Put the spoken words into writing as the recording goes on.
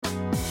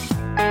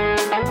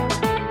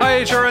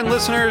HRN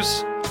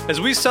listeners.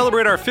 As we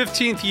celebrate our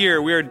 15th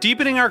year, we are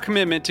deepening our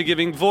commitment to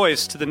giving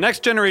voice to the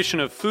next generation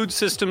of food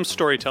systems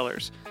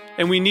storytellers,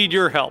 and we need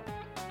your help.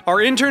 Our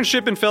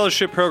internship and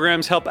fellowship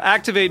programs help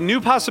activate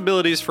new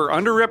possibilities for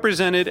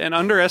underrepresented and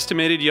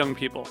underestimated young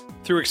people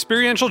through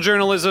experiential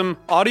journalism,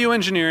 audio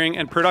engineering,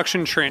 and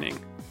production training.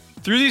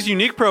 Through these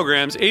unique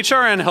programs,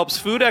 HRN helps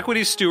food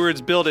equity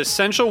stewards build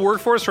essential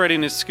workforce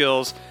readiness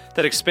skills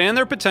that expand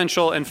their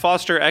potential and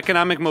foster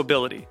economic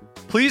mobility.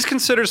 Please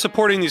consider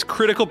supporting these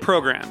critical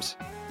programs.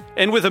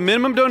 And with a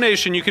minimum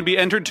donation, you can be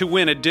entered to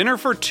win a dinner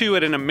for two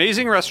at an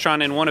amazing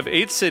restaurant in one of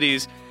 8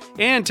 cities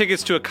and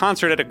tickets to a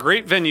concert at a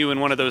great venue in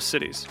one of those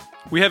cities.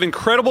 We have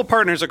incredible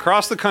partners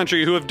across the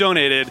country who have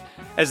donated,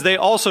 as they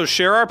also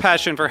share our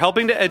passion for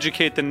helping to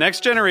educate the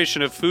next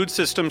generation of food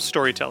systems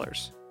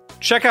storytellers.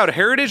 Check out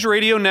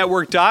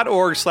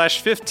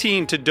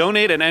heritageradionetwork.org/15 to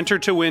donate and enter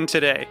to win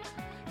today.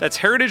 That's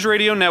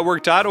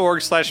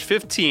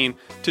heritageradionetwork.org/15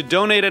 to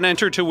donate and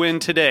enter to win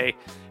today.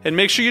 And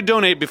make sure you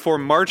donate before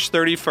March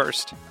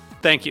 31st.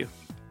 Thank you.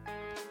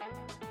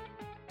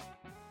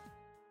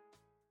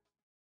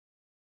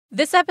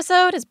 This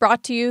episode is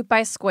brought to you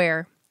by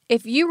Square.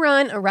 If you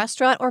run a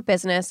restaurant or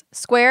business,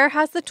 Square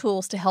has the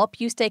tools to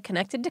help you stay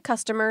connected to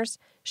customers,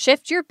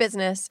 shift your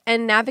business,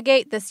 and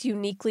navigate this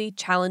uniquely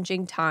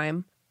challenging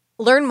time.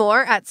 Learn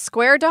more at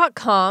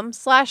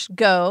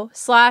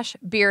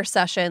square.com/go/beer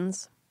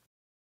sessions.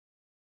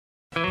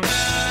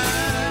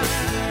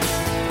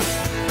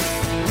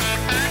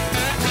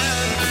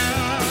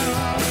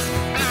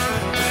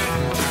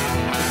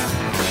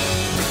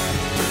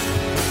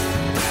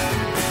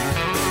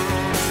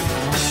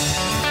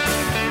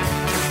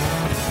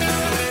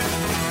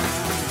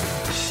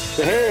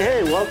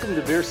 Hey, welcome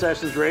to Beer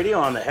Sessions Radio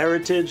on the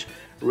Heritage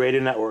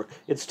Radio Network.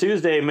 It's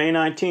Tuesday, May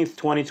 19th,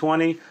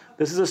 2020.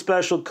 This is a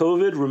special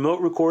COVID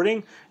remote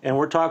recording, and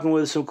we're talking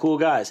with some cool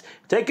guys.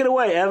 Take it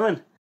away,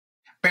 Evan.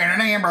 Beer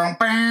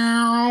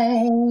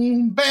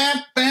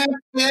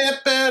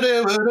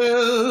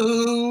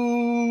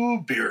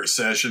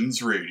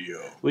Sessions Radio.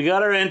 We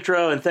got our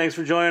intro, and thanks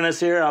for joining us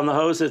here. I'm the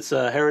host. It's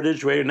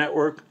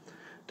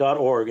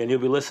heritageradionetwork.org, and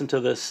you'll be listening to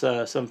this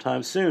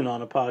sometime soon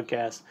on a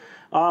podcast.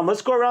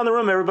 Let's go around the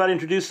room. Everybody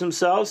introduce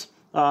themselves.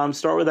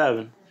 Start with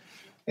Evan.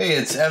 Hey,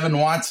 it's Evan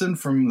Watson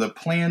from the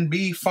Plan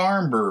B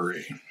Farm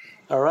Brewery.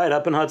 All right,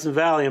 up in Hudson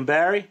Valley. And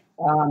Barry?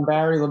 I'm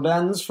Barry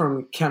LeBenz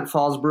from Kent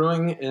Falls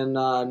Brewing in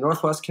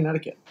Northwest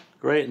Connecticut.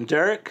 Great. And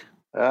Derek?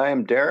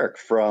 I'm Derek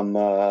from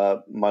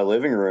my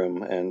living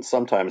room and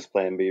sometimes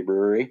Plan B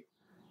Brewery.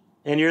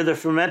 And you're the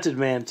fermented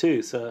man,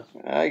 too. So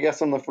I guess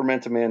I'm the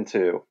fermented man,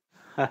 too.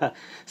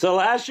 So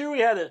last year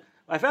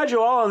I've had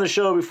you all on the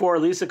show before,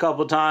 at least a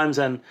couple of times.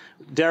 And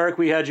Derek,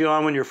 we had you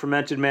on when your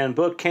Fermented Man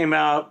book came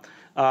out.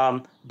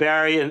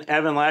 Barry and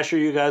Evan, last year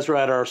you guys were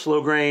at our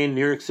Slow Grain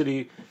New York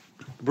City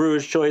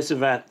Brewers Choice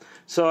event.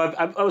 So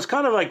I was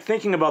kind of like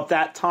thinking about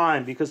that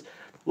time, because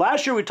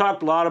last year we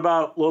talked a lot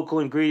about local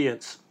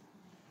ingredients.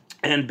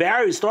 And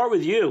Barry, start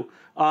with you.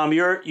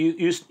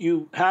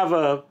 You have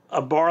a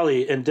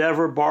barley,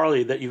 Endeavor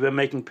barley, that you've been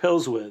making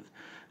pills with.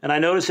 And I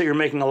noticed that you're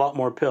making a lot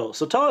more pills.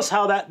 So tell us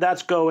how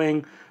that's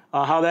going.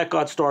 How that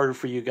got started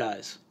for you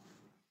guys.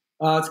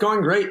 It's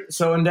going great.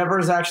 So Endeavor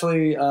is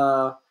actually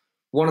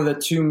one of the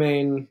 2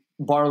 main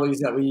barleys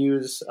that we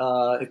use.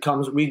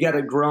 We get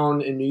it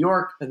grown in New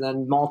York and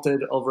then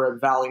malted over at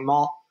Valley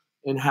Malt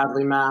in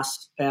Hadley,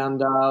 Mass.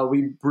 And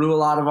we brew a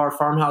lot of our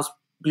farmhouse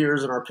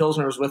beers and our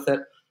pilsners with it.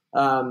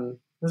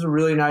 There's a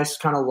really nice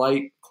kind of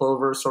light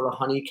clover, sort of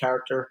honey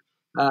character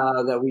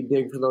that we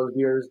dig for those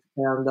beers.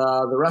 And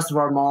the rest of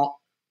our malt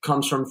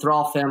comes from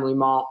Thrall Family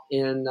Malt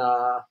in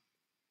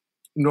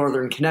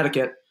Northern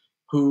Connecticut,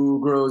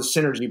 who grows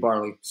Synergy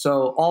barley.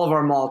 So all of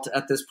our malt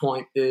at this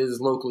point is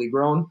locally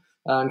grown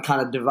and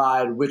kind of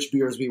divide which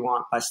beers we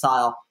want by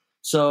style.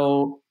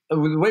 So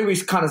the way we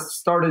kind of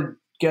started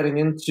getting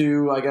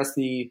into, I guess,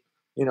 the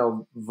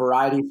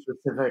variety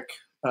specific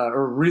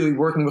or really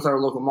working with our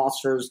local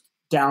maltsters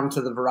down to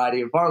the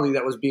variety of barley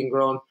that was being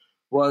grown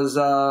was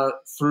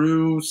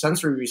through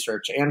sensory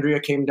research.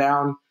 Andrea came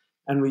down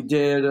and we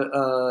did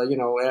a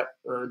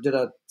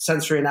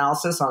sensory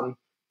analysis on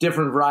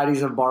different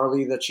varieties of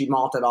barley that she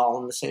malted all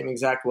in the same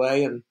exact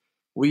way. And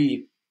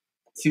we,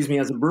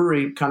 as a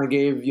brewery, kind of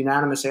gave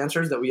unanimous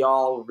answers that we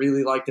all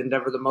really liked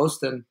Endeavor the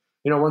most. And,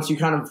 once you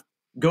kind of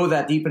go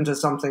that deep into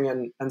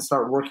something and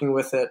start working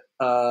with it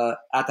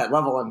at that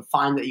level and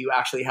find that you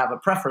actually have a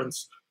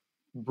preference,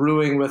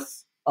 brewing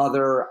with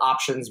other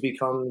options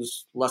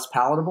becomes less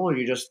palatable, or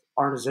you just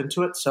aren't as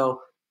into it.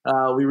 So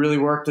we really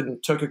worked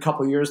and took a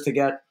couple years to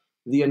get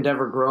the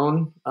Endeavor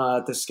grown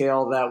at the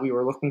scale that we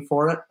were looking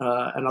for it,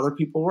 and other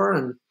people were,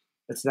 and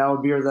it's now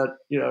a beer that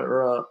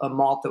or a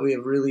malt that we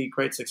have really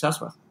great success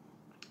with.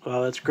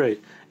 Well, that's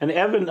great. And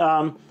Evan,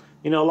 a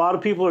lot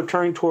of people are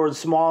turning towards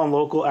small and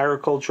local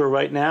agriculture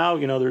right now.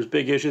 There's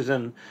big issues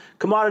in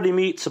commodity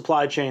meat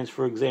supply chains,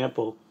 for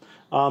example.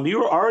 You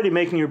were already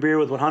making your beer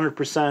with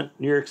 100%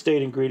 New York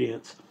State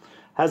ingredients.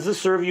 Has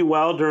this served you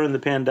well during the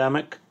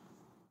pandemic?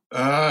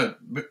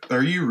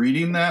 Are you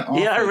reading that?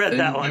 Yeah, I read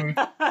that one.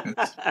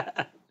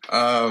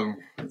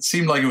 It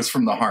seemed like it was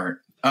from the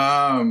heart.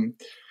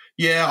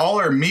 Yeah, all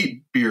our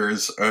meat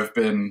beers have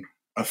been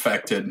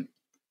affected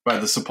by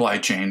the supply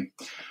chain.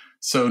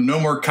 So no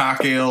more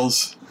cock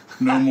ales,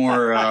 no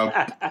more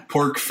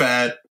pork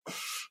fat,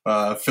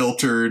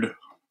 filtered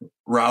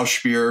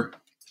Rausch beer.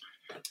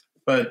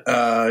 But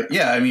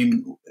yeah, I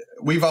mean,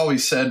 we've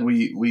always said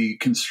we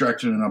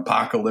constructed an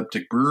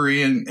apocalyptic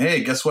brewery, and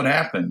hey, guess what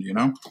happened?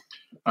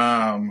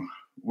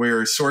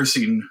 We're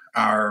sourcing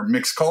our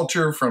mixed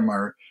culture from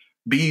our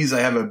bees. I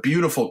have a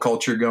beautiful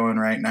culture going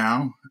right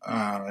now,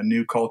 a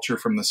new culture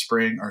from the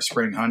spring, our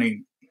spring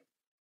honey.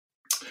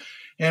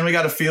 And we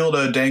got a field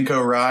of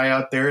Danko rye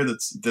out there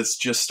that's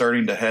just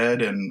starting to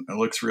head, and it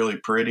looks really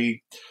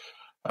pretty.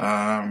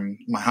 My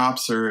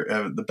hops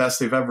are the best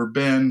they've ever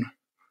been.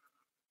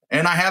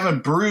 And I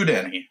haven't brewed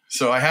any.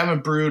 So I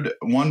haven't brewed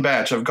one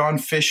batch. I've gone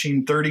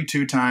fishing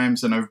 32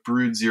 times, and I've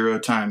brewed 0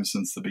 times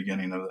since the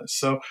beginning of this.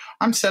 So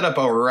I'm set up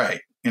all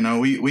right.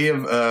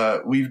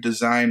 We've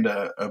designed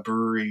a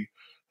brewery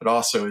that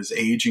also is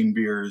aging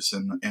beers,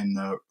 and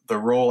the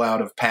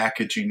rollout of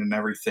packaging and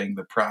everything.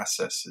 The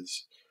process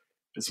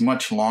is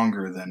much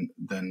longer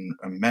than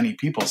many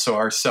people. So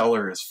our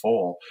cellar is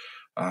full.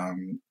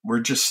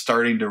 We're just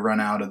starting to run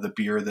out of the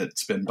beer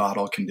that's been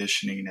bottle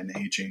conditioning and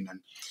aging,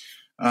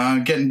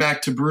 and getting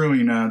back to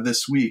brewing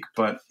this week.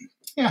 But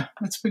yeah,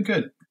 it's been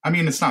good. I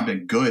mean, it's not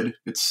been good.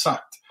 It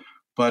sucked.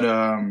 But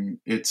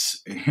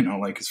it's,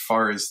 like as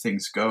far as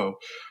things go,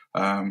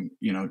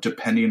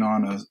 depending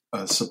on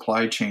a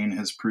supply chain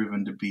has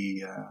proven to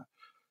be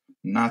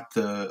not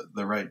the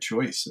right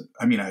choice.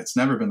 I mean, it's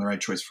never been the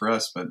right choice for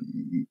us, but,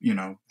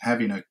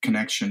 having a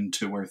connection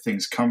to where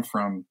things come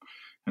from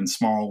and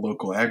small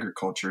local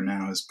agriculture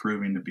now is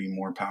proving to be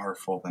more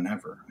powerful than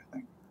ever, I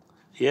think.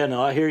 Yeah,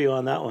 no, I hear you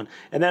on that one.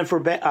 And then for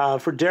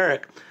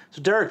Derek,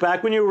 so Derek,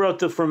 back when you wrote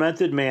The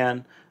Fermented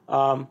Man,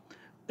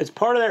 as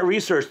part of that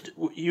research,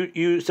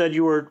 you said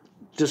you were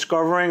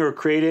discovering or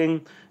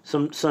creating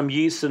some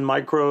yeasts and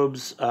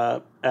microbes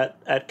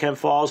at Kent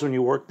Falls when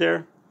you worked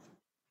there.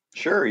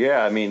 Sure.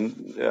 Yeah. I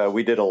mean,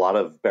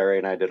 Barry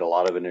and I did a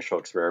lot of initial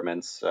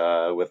experiments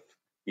with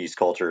yeast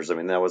cultures. I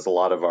mean, that was a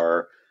lot of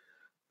our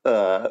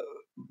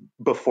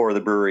before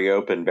the brewery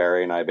opened.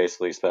 Barry and I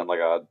basically spent like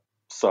a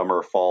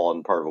summer, fall,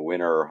 and part of a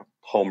winter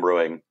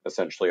homebrewing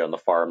essentially on the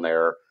farm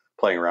there,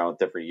 playing around with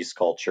different yeast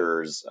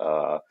cultures,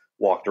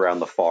 walked around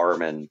the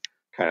farm and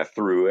kind of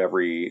threw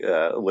every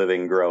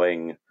living,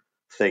 growing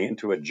thing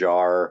into a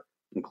jar,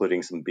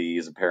 including some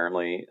bees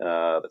apparently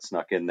that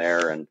snuck in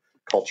there, and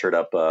cultured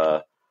up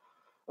a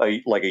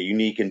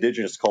unique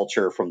indigenous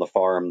culture from the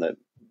farm that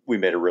we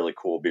made a really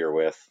cool beer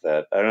with.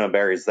 That, I don't know,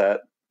 Barry, is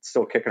that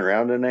still kicking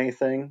around in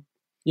anything?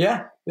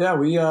 Yeah,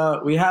 we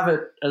have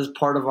it as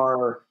part of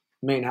our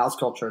main house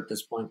culture at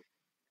this point.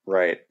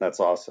 Right. That's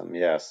awesome.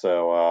 Yeah.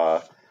 So,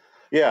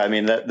 I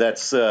mean,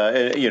 that's,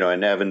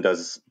 and Evan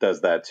does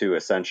that too,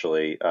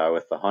 essentially,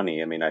 with the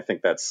honey. I mean, I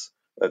think that's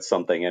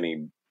something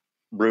any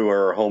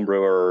brewer, home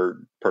brewer,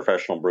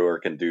 professional brewer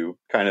can do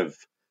kind of,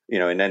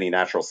 in any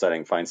natural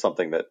setting, find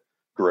something that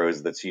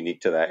grows that's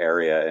unique to that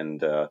area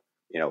and,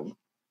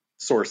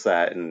 source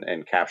that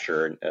and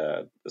capture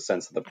the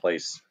sense of the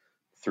place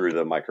through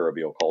the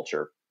microbial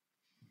culture.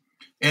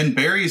 And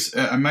Barry's,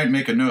 I might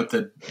make a note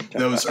that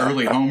those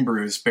early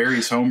homebrews,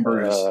 Barry's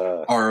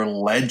homebrews are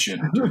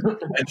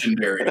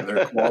legendary.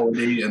 Their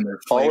quality and their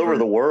flavor. All over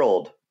the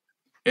world.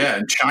 Yeah,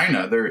 in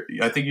China.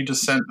 I think you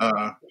just sent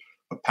a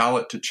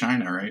pallet to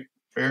China, right?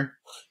 Fair?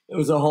 It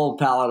was a whole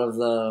pallet of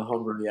the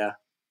homebrew, yeah.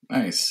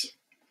 Nice.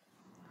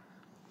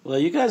 Well,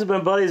 you guys have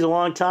been buddies a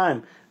long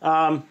time.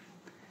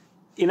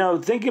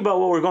 Thinking about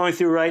what we're going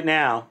through right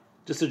now,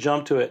 just to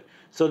jump to it.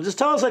 So just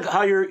tell us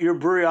how your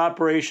brewery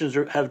operations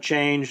have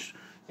changed,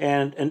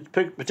 and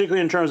particularly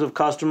in terms of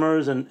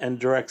customers and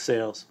direct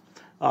sales.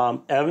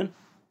 Evan?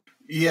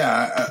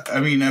 Yeah,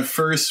 I mean, at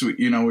first,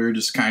 we were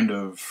just kind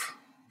of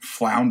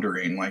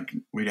floundering. Like,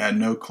 we had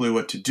no clue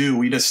what to do.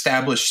 We'd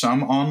established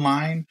some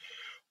online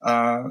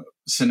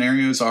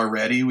scenarios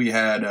already. We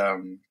had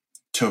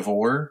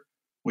Tavor.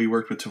 We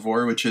worked with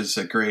Tavor, which is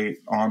a great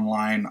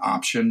online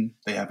option.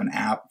 They have an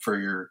app for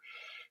your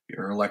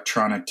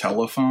electronic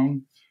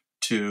telephone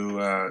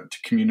to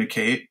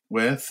communicate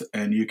with,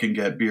 and you can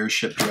get beer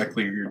shipped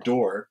directly to your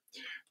door.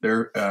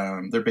 They're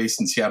based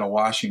in Seattle,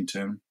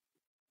 Washington,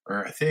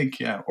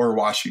 or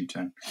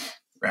Washington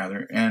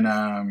rather,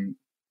 and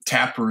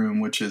Tap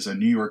Room, which is a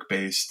New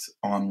York-based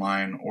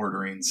online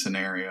ordering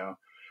scenario.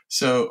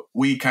 So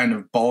we kind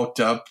of bulked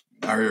up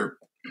our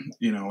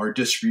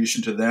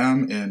distribution to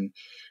them, and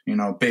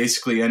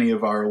basically any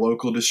of our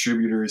local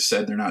distributors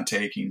said they're not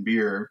taking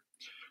beer,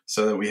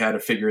 so that we had to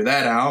figure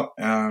that out.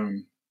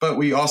 But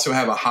we also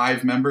have a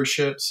Hive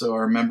membership, so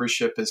our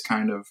membership is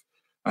kind of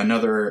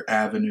another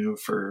avenue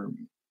for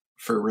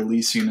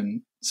releasing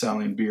and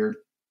selling beer,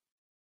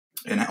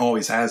 and it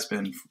always has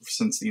been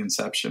since the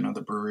inception of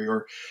the brewery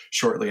or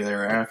shortly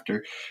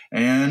thereafter.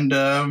 And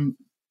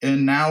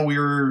now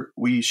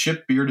we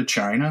ship beer to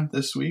China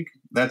this week.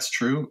 That's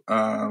true.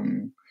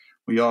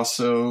 We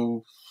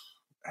also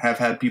have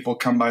had people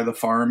come by the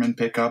farm and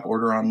pick up,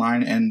 order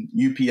online, and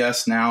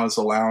UPS now is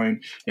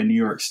allowing in New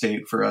York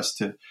State for us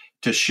to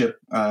ship.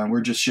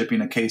 We're just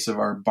shipping a case of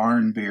our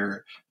barn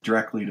beer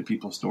directly to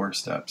people's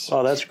doorsteps.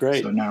 Oh, that's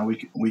great. So now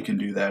we can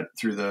do that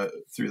through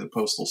the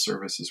postal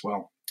service as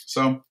well.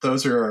 So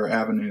those are our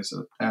avenues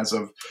as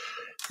of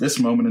this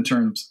moment in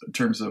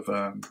terms of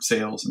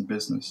sales and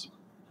business.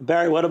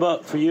 Barry, what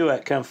about for you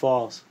at Kent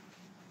Falls?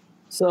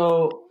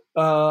 So,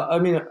 I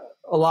mean,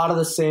 a lot of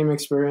the same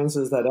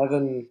experiences that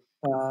Evan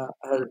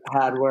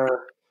had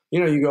where,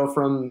 you go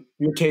from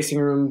your tasting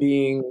room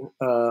being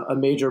a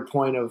major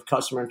point of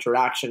customer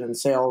interaction and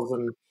sales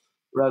and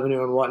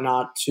revenue and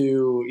whatnot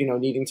to,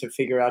 needing to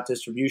figure out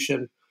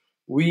distribution.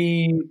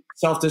 We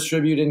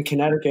self-distribute in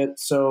Connecticut,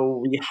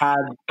 so we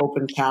had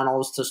open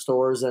channels to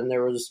stores, and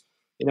there was,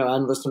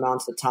 endless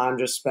amounts of time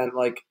just spent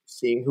like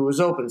seeing who was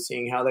open,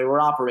 seeing how they were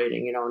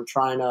operating, and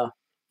trying to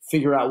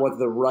figure out what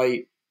the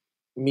right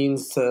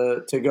means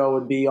to go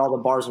would be. All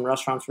the bars and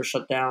restaurants were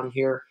shut down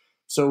here.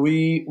 So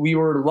we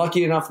were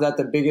lucky enough that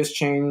the biggest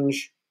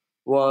change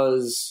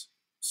was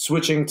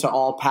switching to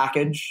all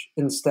package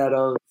instead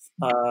of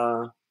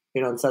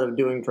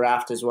doing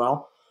draft as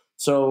well.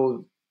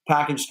 So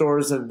package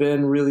stores have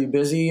been really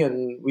busy,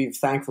 and we've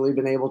thankfully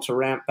been able to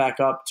ramp back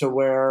up to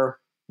where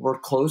we're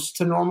close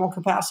to normal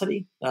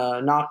capacity.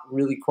 Not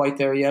really quite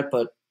there yet,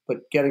 but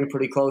getting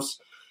pretty close.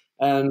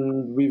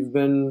 And we've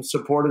been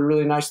supported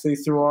really nicely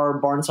through our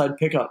barnside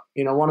pickup.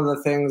 One of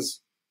the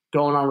things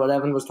going on what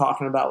Evan was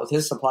talking about with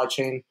his supply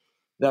chain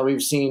that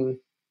we've seen,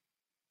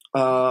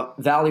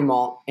 Valley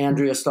Malt,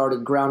 Andrea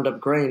started Ground Up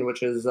Grain,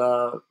 which is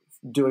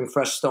doing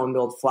fresh stone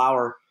milled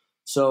flour.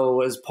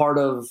 So as part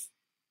of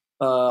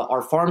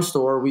our farm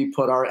store, we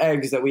put our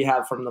eggs that we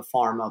have from the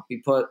farm up.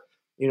 We put,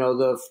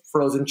 the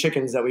frozen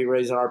chickens that we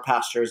raise in our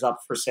pastures up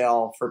for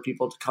sale for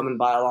people to come and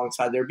buy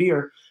alongside their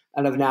beer,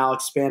 and have now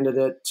expanded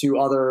it to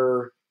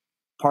other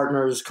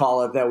partners,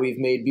 call it, that we've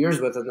made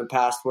beers with in the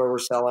past, where we're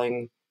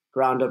selling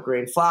ground up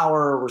grain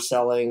flour. We're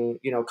selling,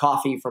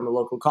 coffee from a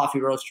local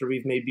coffee roaster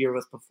we've made beer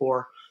with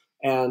before.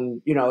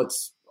 And,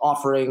 it's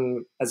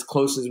offering as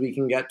close as we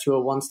can get to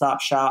a one-stop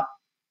shop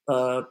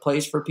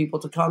place for people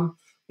to come,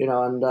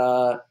 and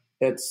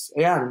it's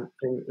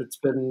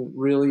been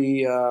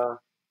really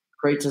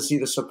great to see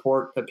the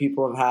support that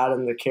people have had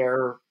and the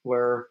care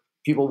where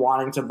people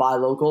wanting to buy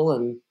local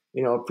and,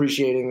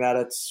 appreciating that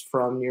it's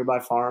from nearby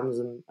farms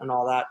and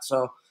all that.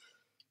 So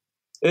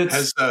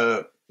it's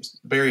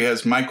Barry,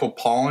 has Michael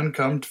Pollan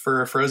come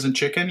for a frozen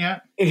chicken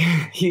yet?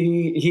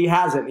 He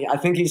hasn't. I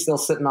think he's still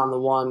sitting on the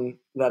one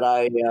that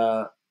I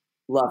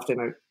left in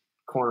a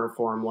corner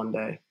for him one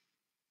day.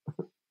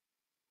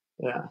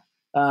 Yeah.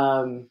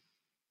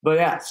 But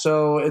yeah,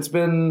 so it's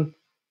been,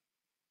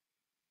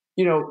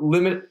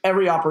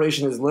 every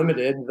operation is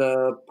limited.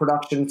 The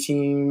production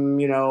team,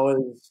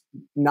 is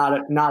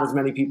not as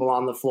many people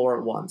on the floor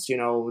at once.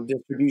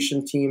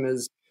 Distribution team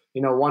is,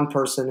 one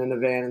person in a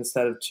van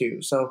instead of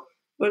two. So,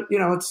 but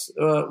it's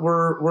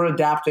we're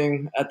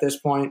adapting at this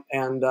point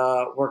and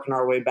working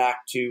our way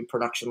back to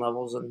production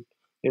levels, and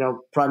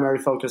primary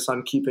focus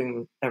on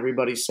keeping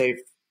everybody safe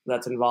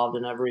that's involved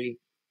in every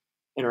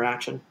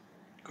interaction.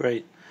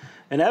 Great.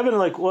 And Evan,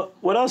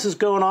 what else is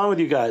going on with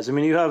you guys? I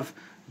mean, you have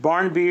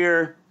barn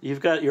beer, you've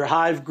got your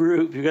hive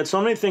group, you've got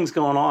so many things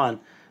going on.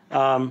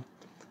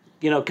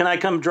 Can I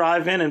come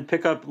drive in and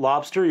pick up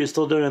lobster? Are you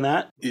still doing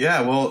that?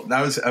 Yeah, well,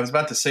 I was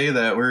about to say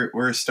that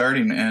we're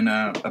starting, and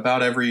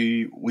about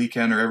every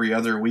weekend or every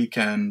other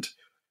weekend,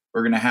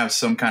 we're going to have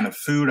some kind of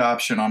food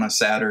option on a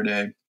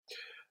Saturday.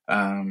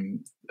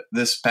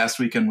 This past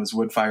weekend was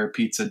Woodfire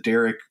Pizza.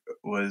 Derek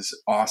was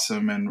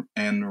awesome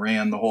and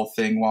ran the whole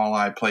thing while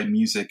I played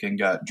music and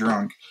got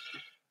drunk,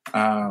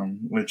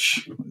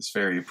 which was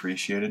very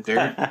appreciated,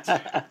 Derek.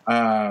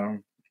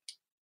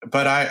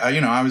 But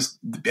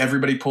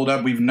everybody pulled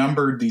up. We've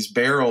numbered these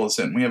barrels,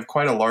 and we have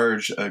quite a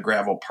large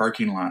gravel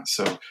parking lot.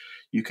 So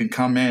you can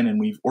come in, and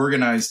we've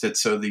organized it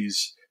so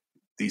these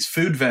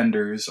food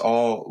vendors,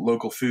 all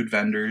local food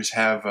vendors,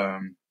 have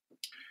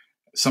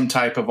some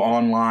type of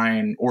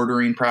online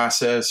ordering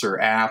process or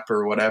app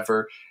or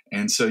whatever.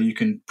 And so you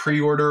can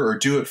pre-order or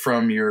do it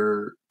from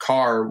your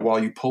car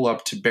while you pull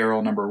up to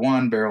barrel number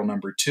 1, barrel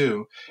number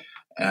 2.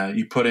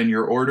 You put in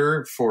your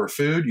order for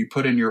food. You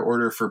put in your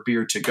order for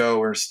beer to go.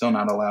 We're still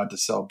not allowed to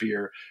sell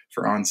beer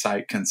for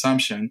on-site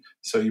consumption.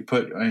 So you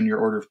put in your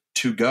order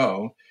to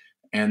go,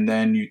 and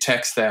then you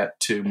text that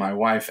to my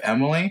wife,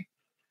 Emily.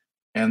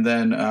 And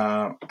then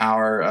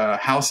our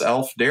house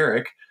elf,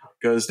 Derek,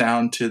 goes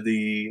down to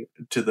the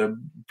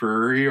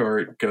brewery, or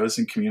it goes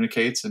and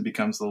communicates and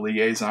becomes the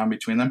liaison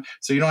between them.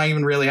 So you don't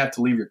even really have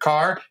to leave your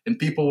car. And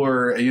people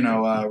were,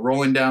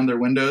 rolling down their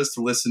windows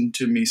to listen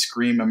to me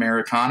scream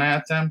Americana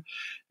at them.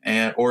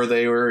 Or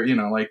they were,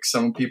 like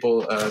some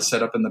people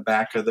set up in the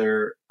back of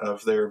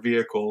their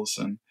vehicles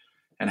and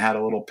had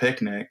a little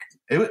picnic.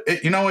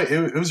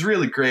 It was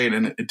really great.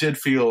 And it did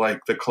feel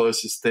like the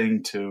closest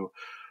thing to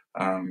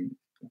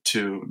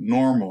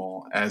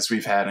normal as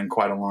we've had in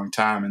quite a long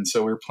time. And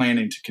so we're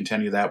planning to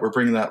continue that. We're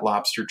bringing that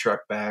lobster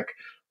truck back.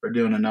 we're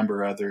doing a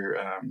number of other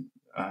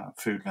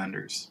food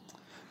vendors.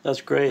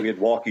 That's great. We had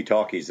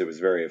walkie-talkies. It was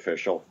very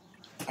official.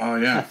 Oh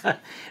yeah.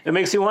 It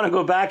makes you want to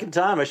go back in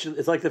time.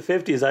 It's like the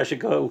 50s. I should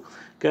go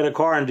get a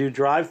car and do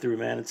drive-through,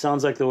 man. It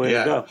sounds like the way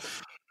to go.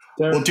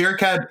 Well,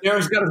 Derek's got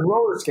his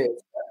roller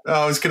skates.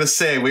 I was going to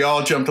say, we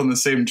all jumped on the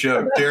same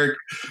joke. Derek,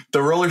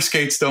 the roller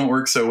skates don't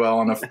work so well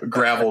on a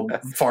gravel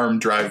farm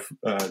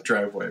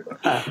driveway.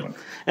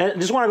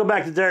 And just want to go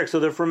back to Derek. So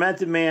the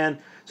Fermented Man.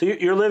 So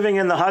you're living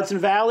in the Hudson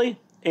Valley,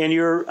 and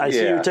I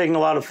see you're taking a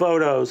lot of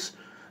photos.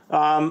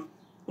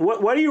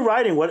 What are you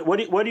writing? What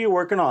are you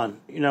working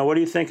on? What are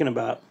you thinking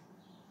about?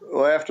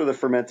 Well, after the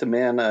Fermented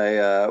Man,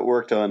 I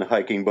worked on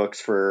hiking books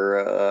for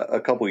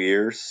a couple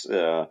years.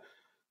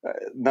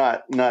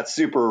 Not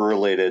super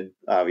related,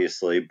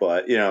 obviously,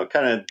 but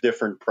kind of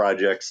different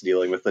projects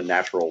dealing with the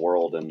natural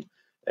world and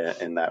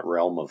in that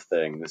realm of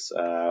things,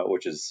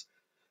 which is,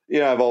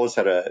 I've always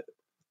had a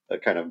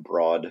kind of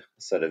broad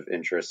set of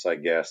interests, I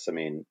guess. I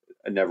mean,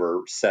 I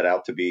never set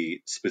out to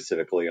be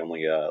specifically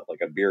only like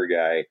a beer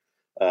guy.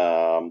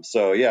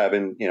 So yeah, I've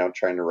been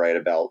trying to write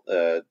about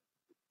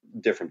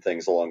different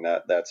things along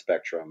that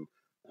spectrum.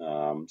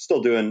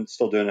 Still doing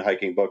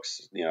hiking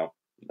books.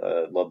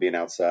 Love being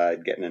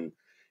outside, getting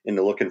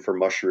into looking for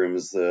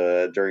mushrooms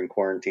during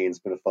quarantine has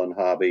been a fun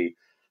hobby.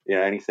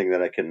 Anything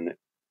that I can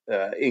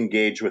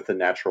engage with the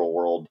natural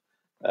world,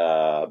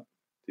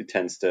 it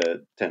tends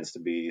to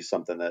be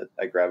something that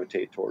I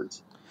gravitate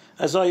towards.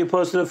 I saw you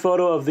posted a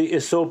photo of the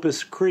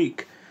Esopus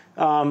Creek.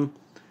 In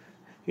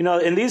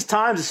these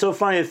times, it's so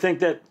funny to think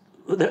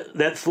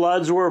that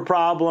floods were a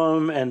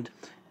problem, and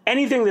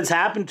anything that's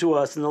happened to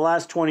us in the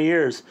last 20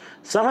 years,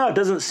 somehow it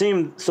doesn't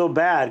seem so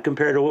bad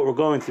compared to what we're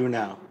going through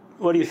now.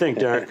 What do you think,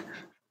 Derek?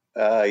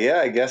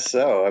 Yeah, I guess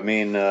so. I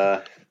mean,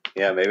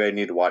 maybe I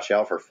need to watch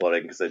out for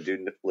flooding because I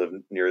do live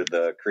near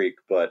the creek.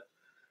 But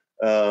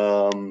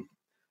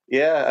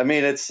I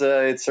mean, it's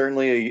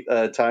certainly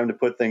a time to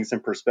put things in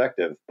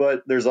perspective.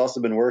 But there's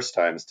also been worse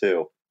times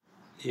too.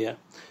 Yeah.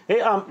 Hey,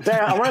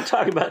 Dan, I want to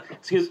talk about.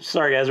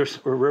 Sorry,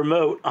 guys, we're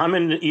remote. I'm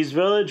in East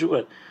Village.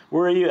 Where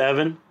are you,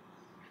 Evan?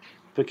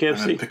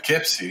 Poughkeepsie.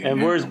 Poughkeepsie.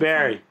 And where's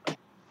Barry?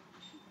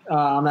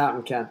 I'm out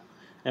in Kent.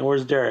 And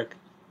where's Derek?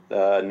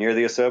 Near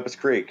the Esopus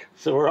Creek.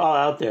 So we're all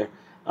out there.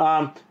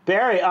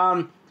 Barry,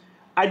 I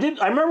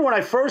remember when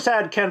I first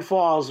had Kent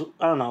Falls,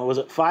 I don't know, was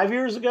it 5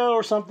 years ago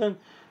or something?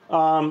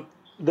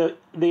 The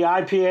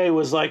IPA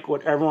was like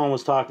what everyone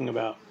was talking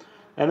about.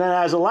 And then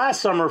as of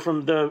last summer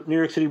from the New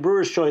York City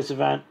Brewers Choice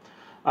event,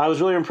 I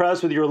was really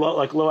impressed with your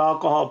low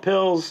alcohol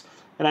pills.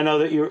 And I know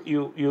that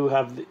you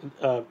have,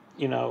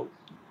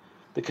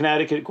 the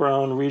Connecticut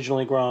grown,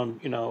 regionally grown,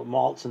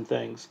 malts and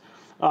things.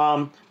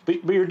 But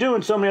you're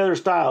doing so many other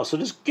styles. So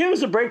just give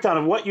us a breakdown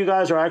of what you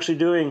guys are actually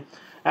doing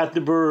at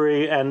the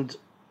brewery and,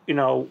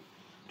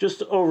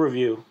 just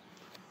overview.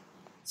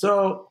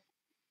 So,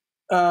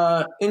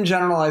 in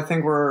general, I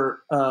think we're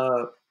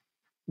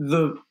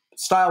the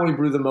style we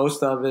brew the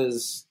most of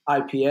is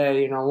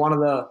IPA.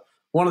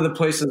 One of the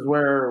places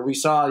where we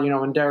saw,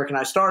 when Derek and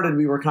I started,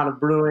 we were kind of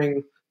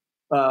brewing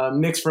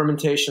mixed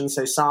fermentation,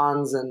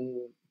 saisons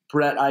and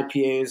Brett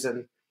IPAs,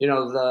 and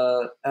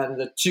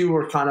the two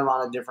were kind of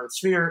on a different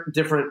sphere,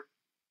 different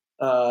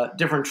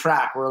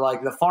track. Where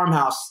like the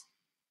farmhouse,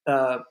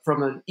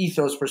 from an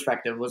ethos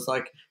perspective, was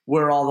like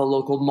where all the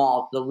local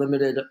malt, the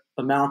limited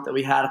amount that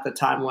we had at the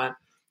time went.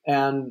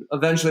 And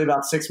eventually,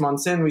 about 6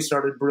 months in, we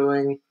started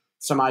brewing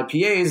some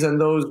IPAs, and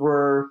those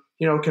were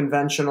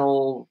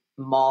conventional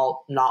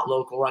malt, not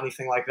local,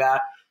 anything like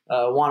that.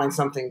 Wanting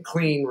something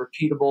clean,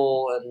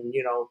 repeatable,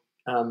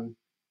 and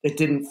it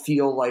didn't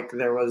feel like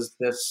there was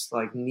this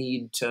like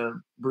need to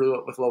brew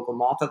it with local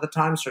malt at the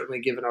time, certainly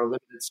given our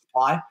limited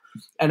supply.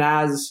 And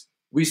as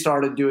we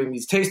started doing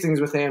these tastings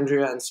with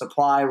Andrea and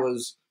supply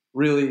was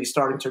really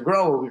starting to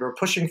grow, we were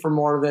pushing for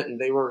more of it, and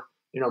they were,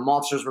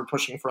 maltsters were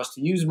pushing for us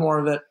to use more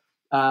of it.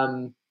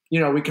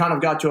 We kind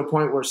of got to a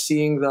point where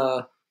seeing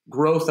the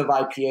growth of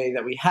IPA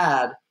that we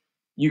had,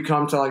 you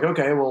come to like,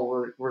 okay, well,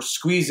 we're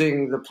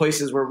squeezing the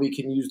places where we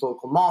can use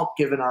local malt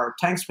given our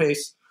tank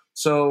space.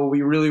 So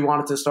we really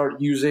wanted to start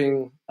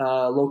using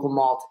local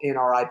malt in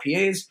our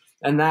IPAs.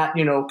 And that,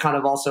 kind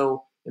of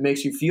also, it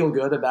makes you feel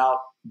good about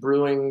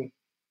brewing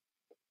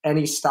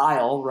any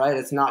style, right?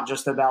 It's not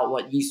just about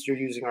what yeast you're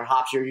using or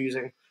hops you're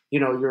using.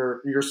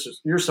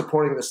 You're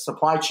supporting the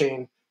supply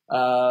chain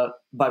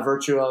by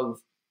virtue of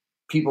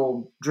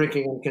people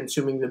drinking and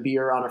consuming the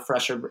beer on a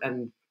fresher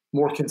and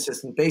more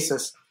consistent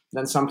basis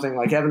than something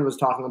like Evan was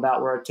talking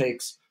about, where it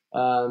takes,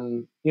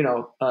 and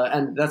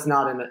that's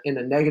not in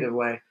a negative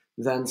way,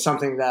 than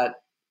something that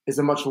is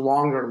a much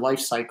longer life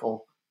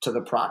cycle to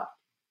the product.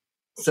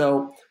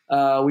 So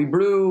we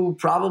brew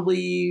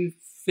probably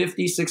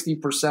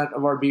 50-60%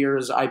 of our beer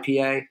is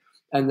IPA,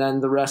 and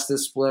then the rest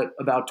is split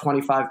about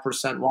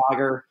 25%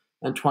 lager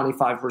and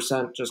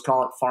 25%, just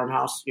call it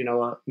farmhouse,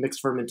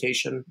 mixed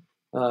fermentation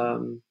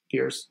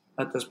beers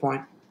at this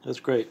point. That's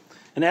great.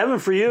 And Evan,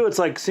 for you, it's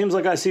like, seems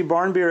like I see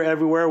barn beer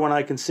everywhere when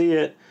I can see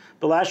it.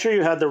 But last year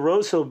you had the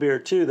Rose Hill beer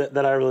too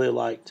that I really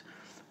liked.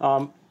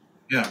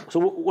 Yeah. So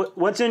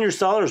what's in your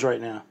cellars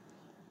right now?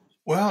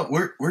 Well,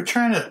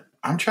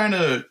 I'm trying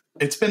to,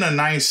 it's been a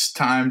nice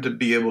time to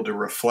be able to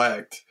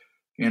reflect,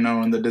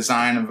 and the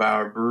design of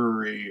our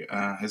brewery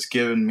has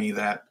given me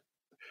that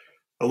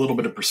a little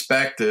bit of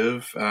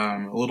perspective,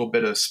 a little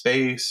bit of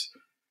space.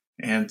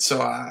 And so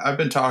I've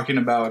been talking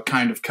about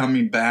kind of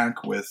coming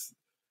back with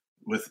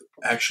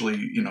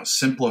actually,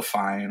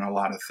 simplifying a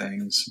lot of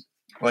things.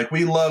 Like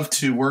we love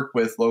to work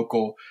with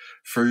local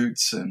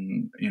fruits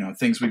and,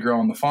 things we grow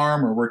on the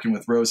farm. We're working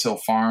with Rose Hill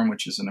Farm,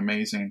 which is an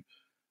amazing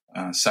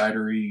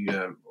cidery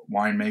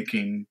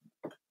winemaking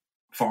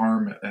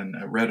farm in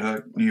Red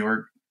Hook, New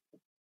York.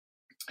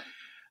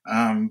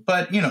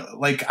 But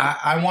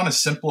I want to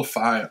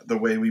simplify the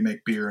way we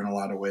make beer in a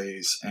lot of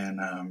ways.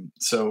 And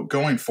so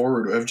going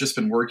forward, I've just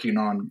been working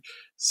on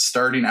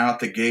starting out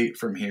the gate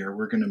from here.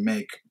 We're going to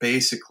make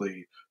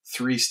basically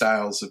 3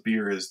 styles of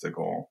beer is the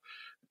goal.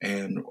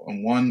 And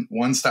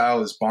one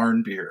style is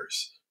barn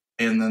beers.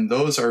 And then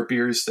those are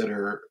beers that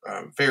are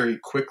very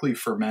quickly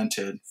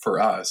fermented for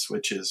us,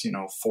 which is,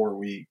 4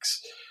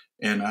 weeks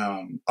in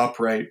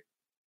upright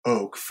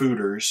oak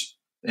foeders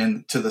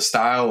and to the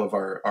style of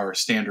our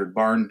standard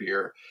barn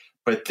beer,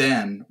 but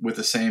then with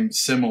the same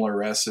similar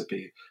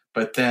recipe,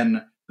 but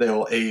then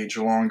they'll age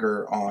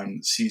longer on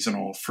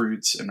seasonal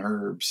fruits and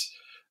herbs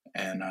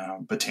and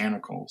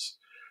botanicals.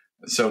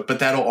 So, but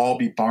that'll all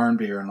be barn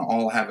beer and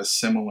all have a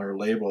similar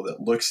label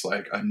that looks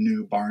like a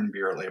new barn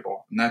beer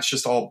label. And that's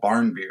just all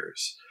barn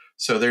beers.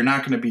 So they're not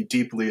going to be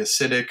deeply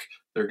acidic.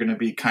 They're going to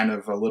be kind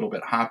of a little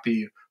bit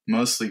hoppy,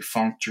 mostly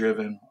funk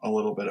driven, a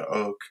little bit of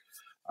oak,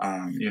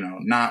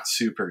 not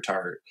super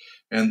tart.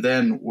 And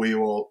then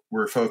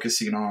we're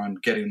focusing on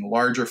getting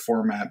larger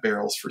format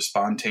barrels for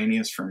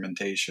spontaneous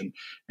fermentation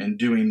and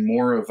doing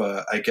more of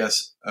an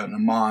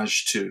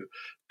homage to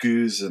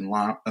Goose and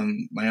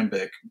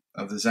Lambic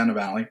of the Zena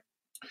Valley,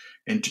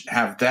 and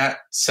have that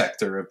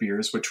sector of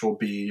beers, which will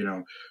be,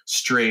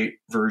 straight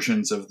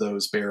versions of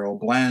those barrel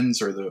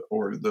blends or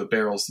the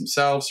barrels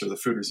themselves or the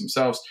foeders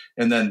themselves.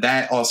 And then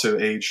that also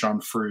aged on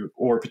fruit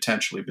or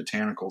potentially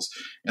botanicals.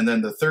 And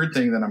then the third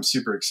thing that I'm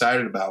super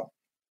excited about,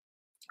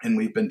 and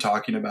we've been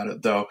talking about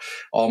it, though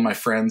all my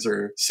friends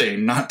are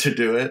saying not to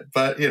do it,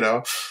 but,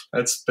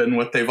 that's been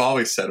what they've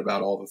always said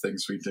about all the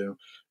things we do,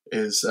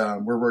 is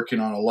we're working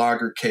on a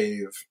lager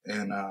cave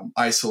and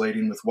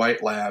isolating with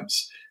White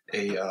Labs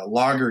a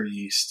lager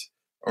yeast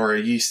or a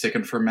yeast that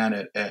can ferment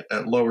it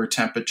at lower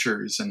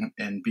temperatures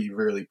and be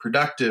really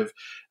productive,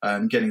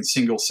 getting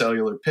single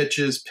cellular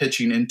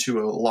pitching into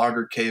a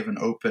lager cave and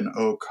open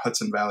oak,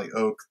 Hudson Valley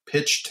oak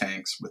pitch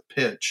tanks with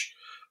pitch,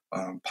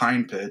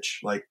 pine pitch,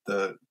 like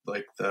the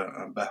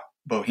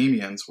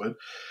Bohemians would,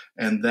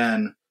 and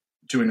then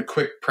doing a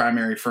quick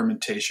primary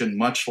fermentation,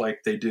 much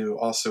like they do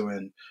also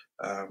in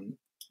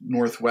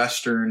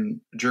northwestern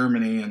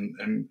Germany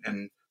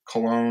and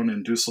Cologne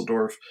and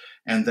Dusseldorf,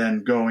 and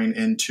then going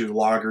into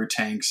lager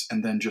tanks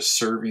and then just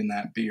serving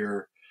that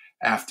beer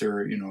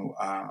after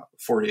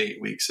 4 to 8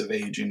 weeks of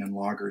aging in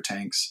lager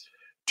tanks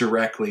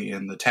directly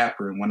in the tap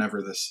room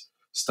whenever this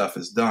stuff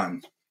is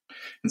done.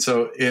 And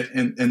so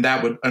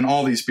and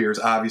all these beers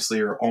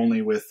obviously are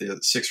only with the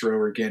 6-row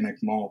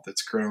organic malt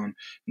that's grown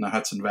in the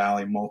Hudson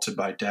Valley, malted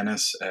by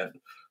Dennis at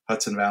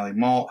Hudson Valley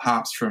Malt,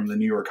 hops from the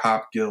New York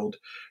Hop Guild,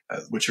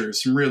 which are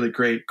some really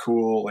great,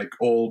 cool, like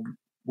old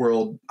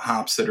world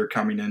hops that are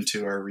coming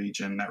into our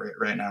region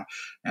right now,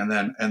 and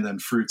then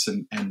fruits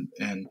and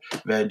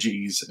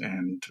veggies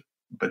and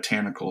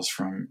botanicals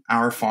from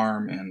our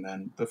farm, and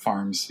then the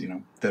farms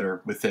that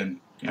are within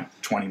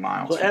 20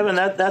 miles. Well, Evan,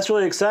 that's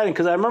really exciting,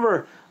 because I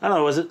remember, I don't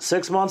know, was it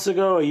 6 months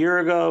ago, a year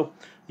ago,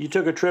 you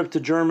took a trip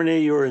to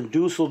Germany. You were in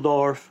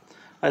Dusseldorf.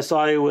 I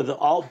saw you with the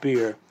alt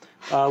beer.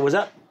 Was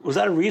that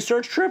a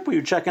research trip? Were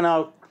you checking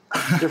out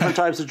different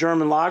types of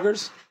German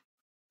lagers?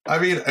 I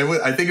mean,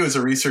 I think it was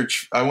a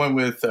research. I went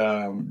with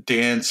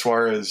Dan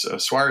Suarez,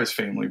 Suarez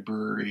Family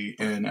Brewery,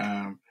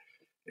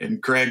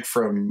 and Greg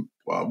from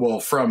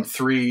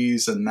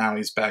Threes, and now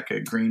he's back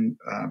at Green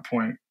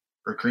Point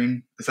or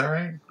Green. Is that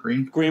right?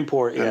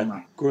 Greenport,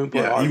 yeah. Greenport.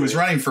 Yeah, he was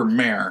running for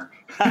mayor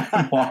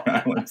in Long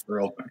Island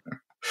for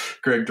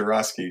Greg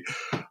Dorosky.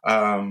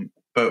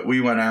 But we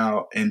went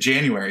out in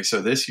January,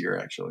 so this year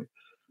actually,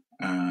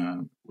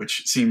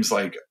 which seems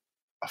like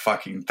a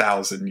fucking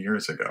 1,000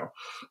 years ago,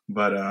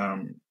 but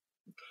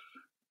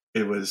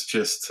it was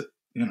just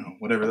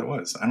whatever that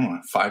was, I don't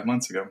know, 5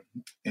 months ago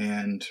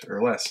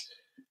or less.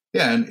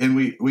 Yeah, and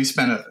we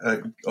spent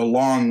a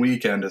long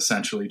weekend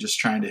essentially just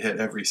trying to hit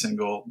every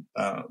single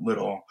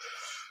little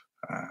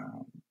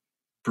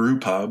brew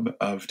pub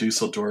of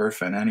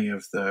Dusseldorf and any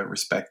of the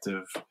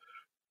respective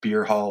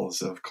beer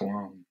halls of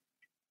Cologne.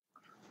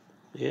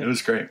 Yeah, it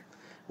was great.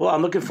 Well,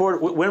 I'm looking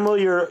forward. When will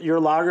your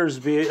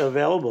lagers be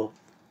available?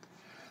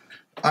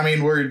 I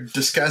mean,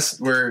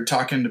 we're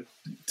talking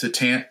to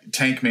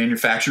tank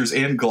manufacturers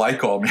and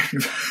glycol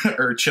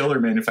or chiller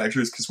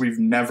manufacturers, because we've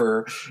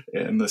never,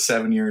 in the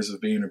 7 years of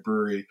being a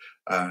brewery,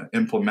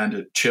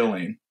 implemented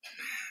chilling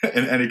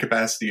in any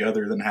capacity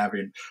other than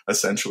having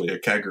essentially a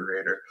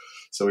kegerator.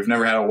 So we've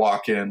never had a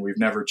walk-in. We've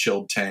never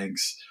chilled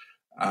tanks.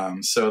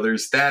 So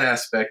there's that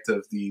aspect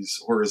of these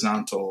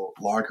horizontal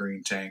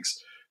lagering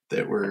tanks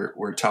that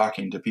we're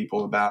talking to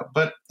people about.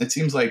 But it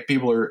seems like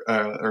people are,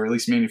 or at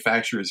least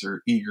manufacturers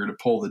are eager to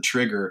pull the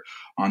trigger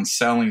on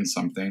selling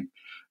something,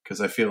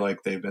 because I feel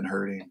like they've been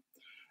hurting.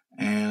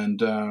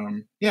 And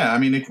I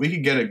mean, if we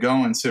could get it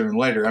going sooner than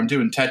later. I'm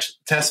doing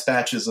test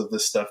batches of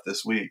this stuff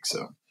this week.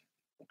 So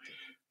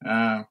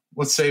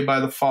let's say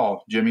by the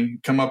fall, Jimmy,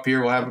 come up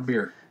here. We'll have a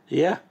beer.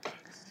 Yeah.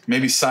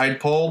 Maybe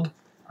side pulled.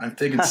 I'm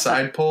thinking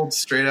side pulled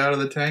straight out of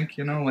the tank,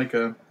 like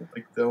the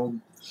old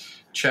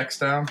Czech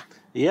style.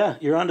 Yeah,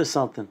 you're onto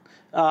something.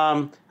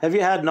 Have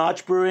you had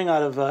Notch Brewing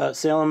out of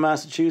Salem,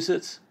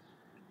 Massachusetts?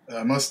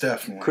 Most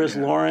definitely. Chris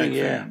Loring,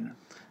 yeah. Fan.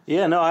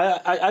 Yeah, no,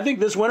 I think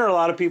this winter a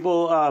lot of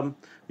people,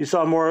 you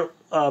saw more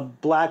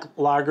black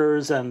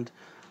lagers, and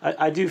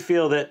I do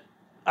feel that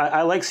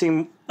I like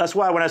seeing, that's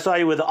why when I saw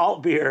you with the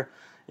alt beer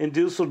in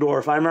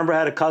Dusseldorf, I remember I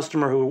had a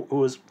customer who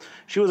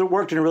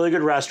worked in a really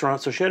good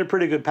restaurant, so she had a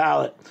pretty good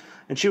palate,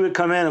 and she would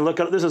come in and look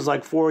at, this is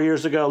like 4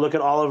 years ago, look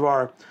at all of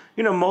our,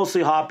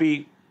 mostly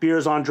hoppy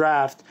beers on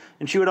draft,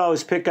 and she would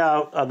always pick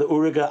out the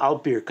Uriga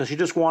alt beer because she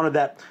just wanted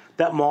that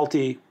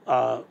malty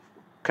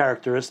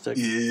characteristic.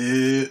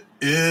 Uriga.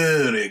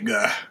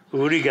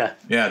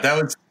 Yeah,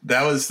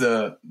 that was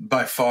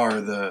by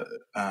far the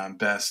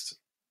best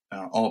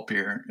alt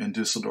beer in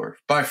Dusseldorf.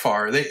 By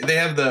far, they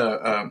have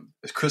the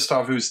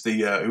Christoph, who's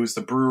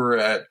the brewer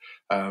at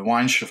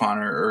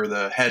Weinstefaner, or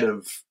the head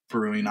of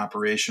brewing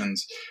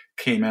operations,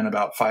 came in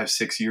about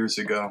 5-6 years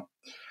ago.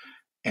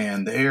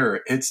 And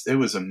it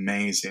was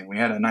amazing. We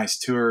had a nice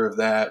tour of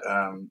that.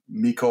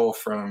 Mikkel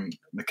from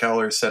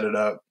McKellar set it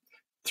up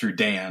through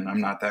Dan. I'm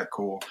not that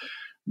cool,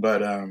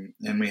 but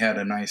and we had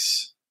a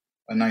nice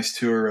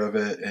tour of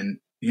it. And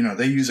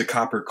they use a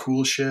copper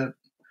cool ship.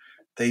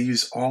 They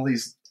use all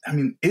these. I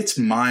mean, it's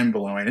mind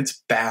blowing.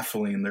 It's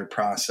baffling, their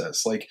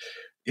process. Like,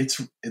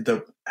 it's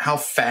how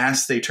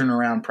fast they turn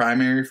around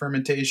primary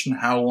fermentation,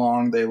 how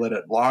long they let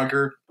it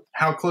lager,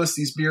 how close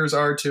these beers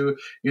are to,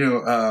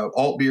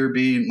 alt beer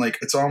being like,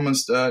 it's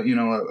almost,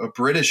 a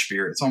British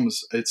beer. It's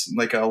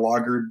like a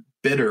lagered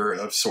bitter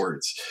of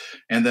sorts.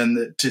 And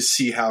then to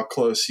see how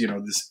close,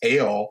 this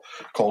ale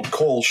called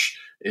Kolsch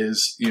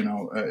is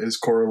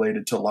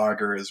correlated to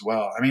lager as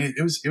well. I mean,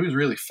 it was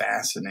really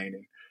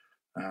fascinating.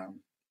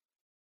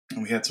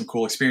 And we had some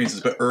cool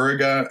experiences, but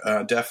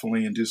Uriga,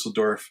 definitely in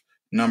Dusseldorf,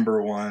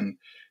 number one.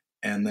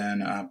 And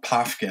then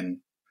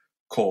Pafkin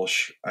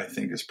Kolsch, I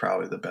think, is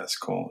probably the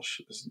best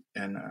Kolsch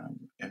in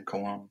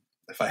Cologne.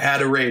 If I had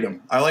to rate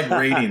them, I like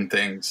rating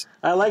things.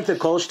 I like the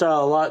Kolsch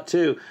style a lot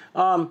too.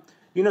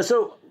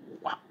 So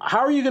how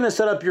are you going to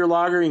set up your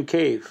lagering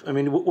cave? I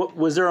mean,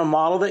 was there a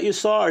model that you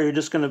saw, or you're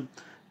just going to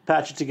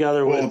patch it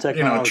together with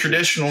technology?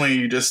 Traditionally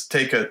you just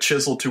take a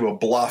chisel to a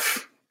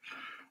bluff,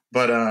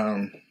 but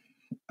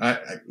I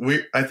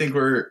think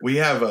we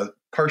have a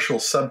partial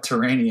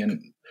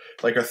subterranean,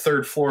 like a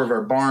third floor of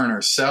our barn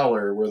or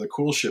cellar where the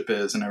cool ship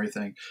is and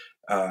everything,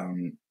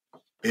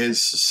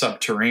 is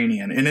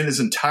subterranean, and it is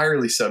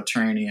entirely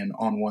subterranean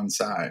on one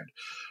side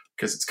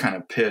because it's kind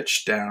of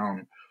pitched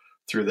down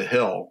through the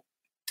hill.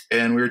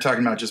 And we were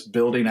talking about just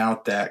building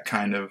out that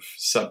kind of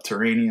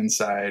subterranean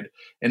side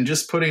and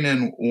just putting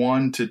in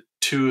 1 to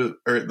 2,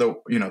 or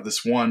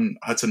this one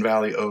Hudson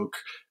Valley Oak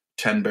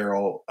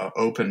 10-barrel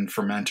open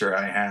fermenter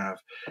I have,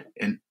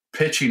 and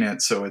pitching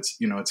it so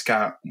it's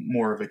got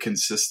more of a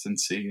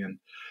consistency and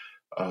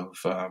of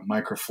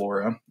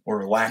microflora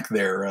or lack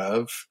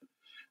thereof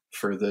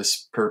for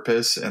this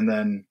purpose, and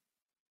then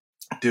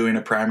doing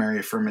a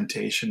primary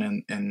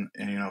fermentation in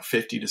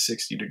 50 to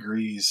 60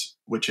 degrees,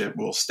 which it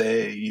will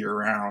stay year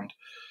round,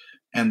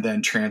 and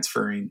then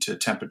transferring to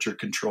temperature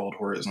controlled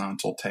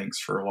horizontal tanks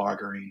for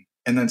lagering,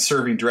 and then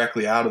serving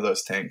directly out of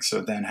those tanks.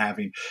 So then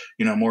having,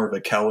 more of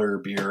a Keller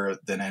beer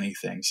than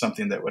anything,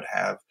 something that would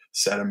have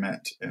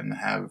sediment and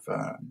have,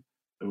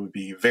 it would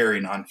be very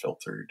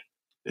non-filtered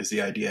is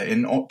the idea,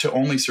 and to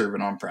only serve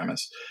it on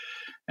premise.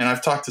 And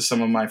I've talked to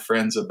some of my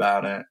friends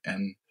about it,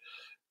 and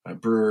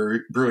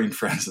brewing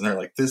friends, and they're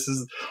like,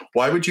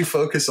 why would you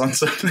focus on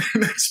something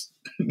that's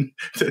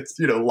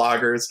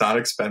lager? It's not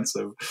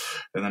expensive,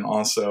 and then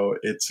also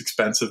it's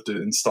expensive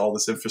to install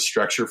this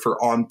infrastructure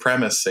for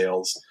on-premise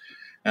sales.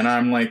 And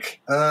I'm like,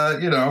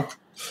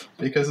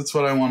 because it's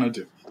what I want to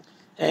do,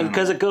 and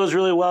because it goes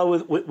really well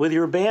with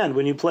your band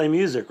when you play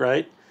music,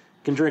 right? You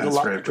can drink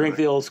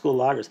the old school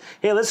lagers.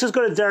 Hey, let's just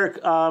go to Derek.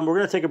 We're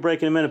going to take a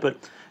break in a minute, but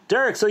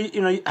Derek, so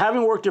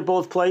having worked at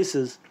both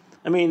places,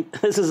 I mean,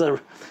 this is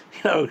a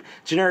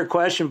generic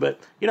question, but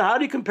how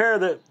do you compare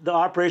the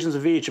operations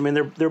of each? I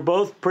mean, they're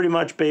both pretty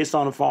much based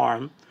on a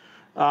farm,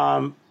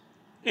 and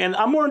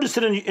I'm more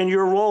interested in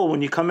your role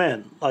when you come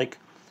in. Like,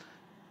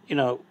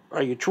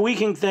 are you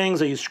tweaking things?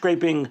 Are you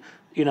scraping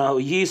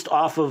yeast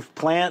off of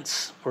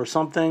plants or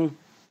something?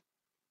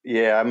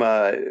 Yeah, I'm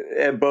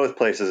at both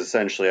places.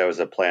 Essentially, I was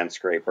a plant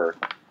scraper.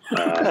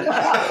 That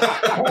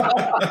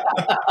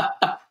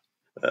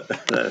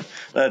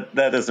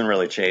doesn't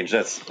really change.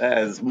 That's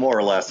as more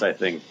or less, I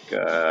think,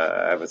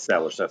 I've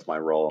established that's my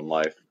role in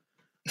life.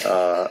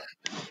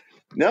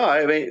 No,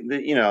 I mean,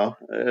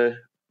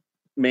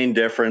 main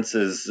difference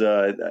is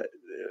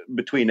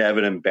between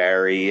Evan and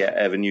Barry.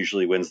 Evan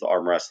usually wins the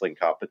arm wrestling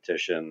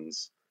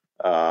competitions.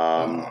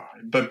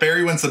 But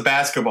Barry wins the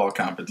basketball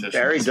competition.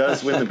 Barry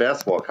does win the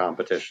basketball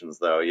competitions,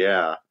 though.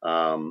 Yeah.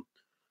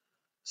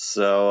 It's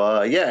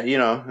a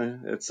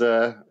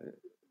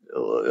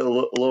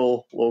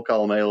little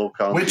column A, little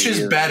column Which B.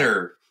 is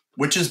better?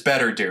 Which is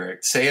better,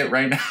 Derek? Say it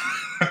right now.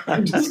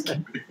 I'm just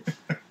kidding.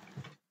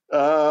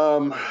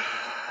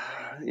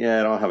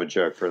 Yeah, I don't have a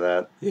joke for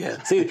that. Yeah,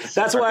 see,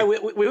 that's why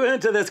we went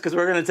into this, because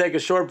we're going to take a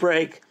short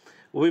break.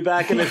 We'll be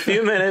back in a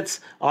few minutes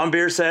on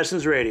Beer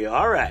Sessions Radio.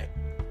 All right.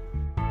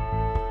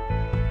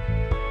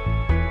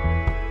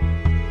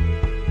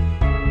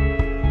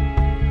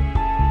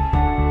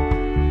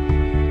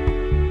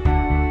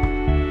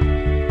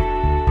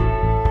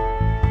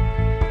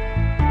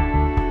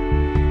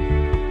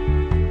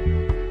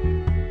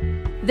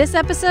 This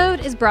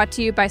episode is brought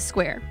to you by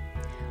Square.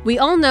 We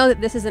all know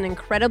that this is an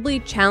incredibly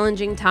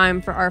challenging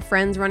time for our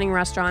friends running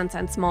restaurants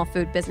and small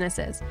food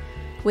businesses.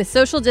 With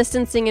social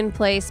distancing in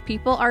place,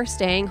 people are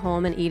staying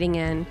home and eating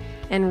in,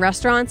 and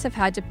restaurants have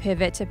had to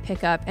pivot to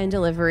pickup and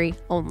delivery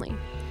only.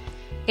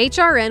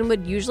 HRN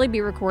would usually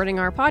be recording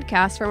our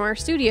podcast from our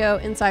studio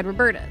inside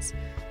Roberta's.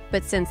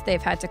 But since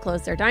they've had to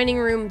close their dining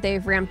room,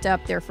 they've ramped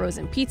up their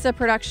frozen pizza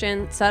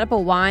production, set up a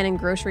wine and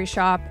grocery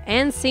shop,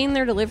 and seen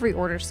their delivery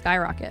orders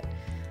skyrocket.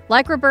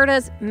 Like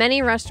Roberta's,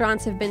 many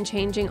restaurants have been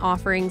changing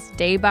offerings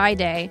day by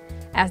day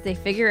as they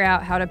figure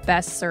out how to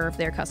best serve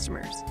their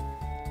customers.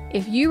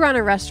 If you run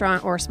a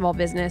restaurant or small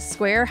business,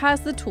 Square has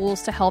the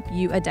tools to help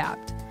you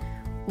adapt.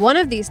 One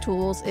of these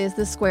tools is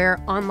the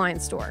Square online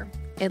store.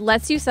 It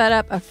lets you set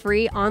up a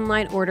free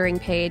online ordering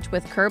page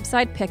with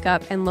curbside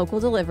pickup and local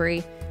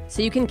delivery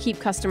so you can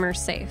keep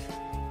customers safe.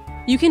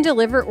 You can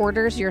deliver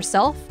orders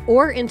yourself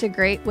or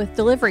integrate with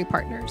delivery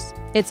partners.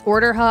 Its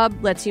Order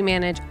Hub lets you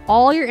manage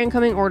all your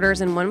incoming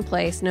orders in one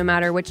place, no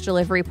matter which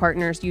delivery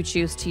partners you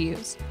choose to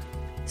use.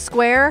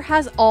 Square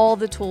has all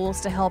the tools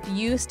to help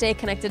you stay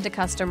connected to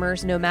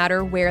customers no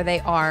matter where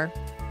they are.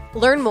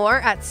 Learn more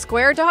at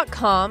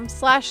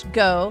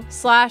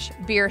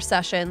square.com/go/beer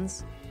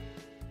sessions.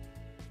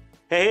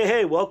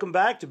 Hey, welcome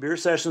back to Beer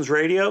Sessions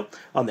Radio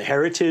on the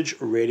Heritage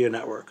Radio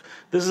Network.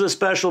 This is a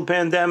special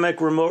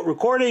pandemic remote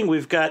recording.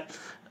 We've got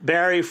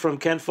Barry from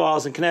Kent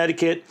Falls in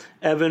Connecticut,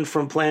 Evan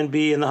from Plan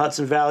B in the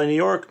Hudson Valley, New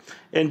York,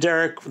 and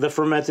Derek, the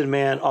Fermented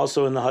Man,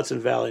 also in the Hudson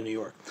Valley, New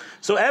York.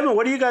 So, Evan,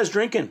 what are you guys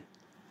drinking?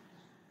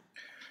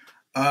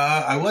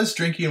 I was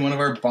drinking one of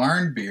our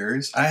barn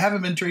beers. I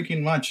haven't been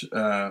drinking much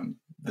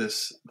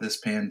this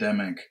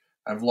pandemic.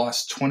 I've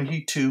lost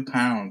 22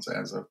 pounds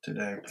as of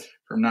today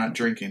from not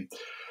drinking.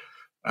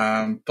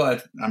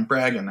 But I'm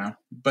bragging now.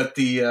 But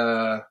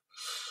the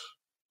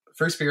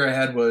first beer I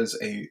had was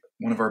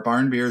one of our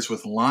barn beers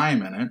with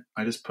lime in it.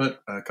 I just put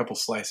a couple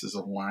slices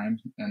of lime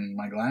in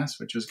my glass,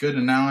 which was good.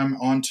 And now I'm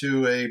on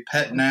to a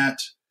Pet Nat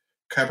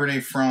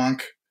Cabernet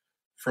Franc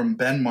from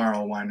Ben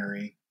Marl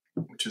Winery,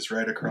 which is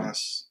right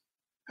across.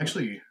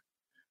 Actually,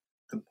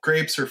 the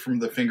grapes are from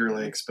the Finger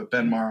Lakes, but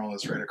Ben Marl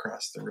is right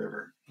across the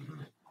river.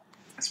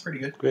 It's pretty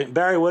good. Great.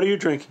 Barry, what are you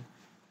drinking?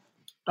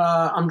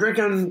 I'm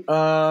drinking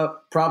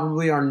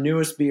probably our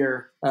newest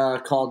beer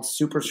called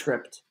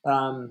Superscript.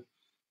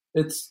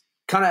 It's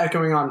kind of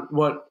echoing on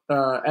what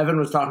Evan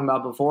was talking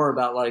about before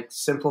about like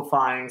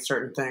simplifying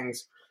certain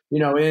things.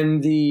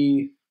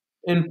 In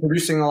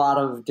producing a lot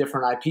of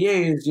different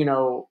IPAs,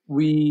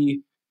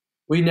 we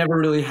never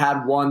really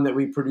had one that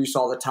we produce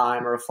all the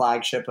time or a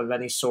flagship of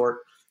any sort.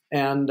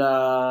 And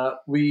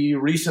we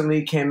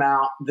recently came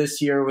out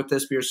this year with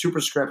this beer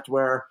Superscript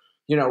where,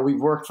 we've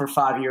worked for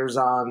 5 years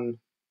on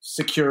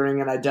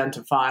securing and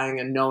identifying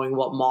and knowing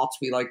what malts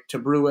we like to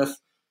brew with,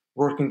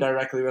 working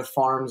directly with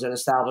farms and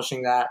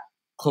establishing that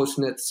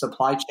close-knit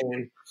supply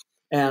chain.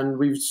 And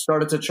we've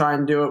started to try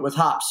and do it with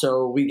hops.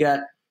 So we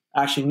get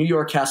actually New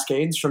York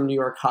Cascades from New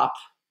York Hop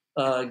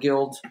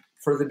Guild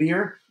for the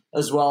beer,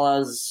 as well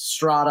as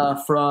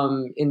Strata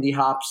from Indie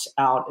Hops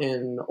out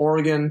in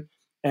Oregon,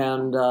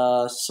 and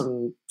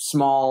some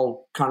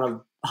small kind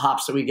of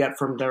hops that we get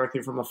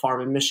directly from a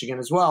farm in Michigan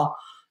as well.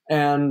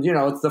 And,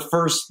 it's the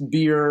first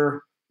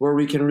beer where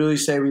we can really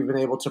say we've been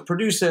able to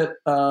produce it,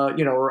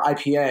 or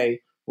IPA,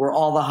 where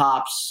all the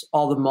hops,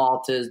 all the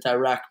malt is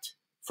direct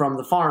from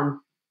the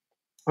farm.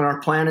 And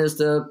our plan is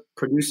to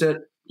produce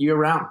it year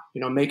round,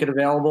 make it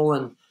available.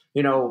 And,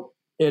 the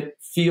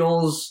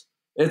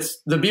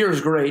beer is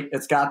great.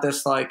 It's got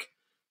this like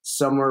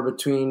somewhere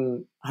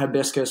between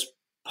hibiscus,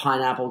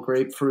 pineapple,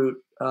 grapefruit,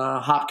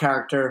 hop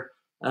character,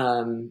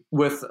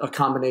 with a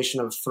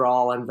combination of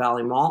Thrall and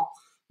Valley Malt.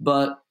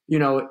 But,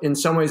 in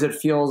some ways it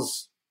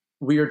feels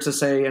weird to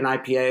say an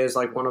IPA is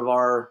like one of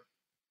our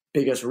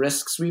biggest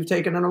risks we've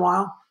taken in a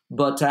while,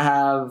 but to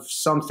have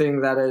something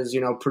that is,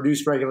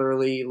 produced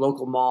regularly,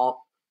 local malt,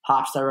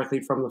 hops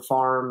directly from the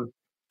farm,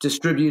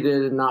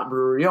 distributed and not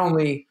brewery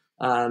only,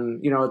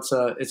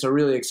 it's a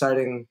really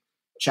exciting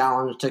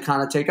challenge to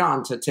kind of take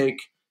on, to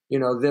take,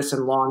 this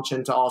and launch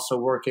into also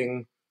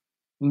working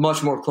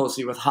much more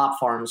closely with hop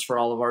farms for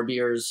all of our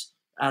beers,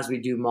 as we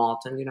do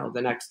malt and,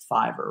 the next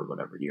 5 or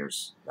whatever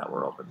years that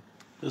we're open.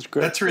 That's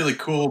great. That's really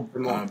cool,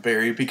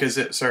 Barry, because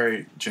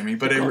sorry, Jimmy,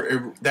 but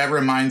that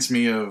reminds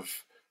me of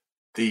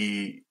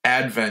the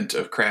advent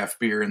of craft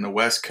beer in the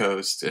West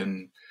Coast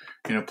and,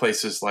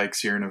 places like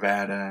Sierra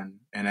Nevada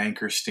and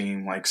Anchor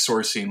Steam, like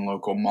sourcing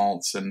local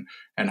malts and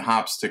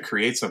hops to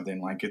create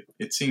something like it.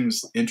 It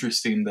seems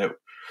interesting that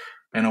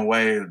in a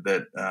way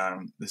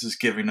that this is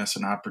giving us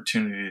an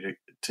opportunity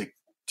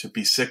to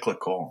be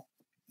cyclical.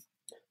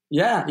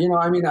 Yeah.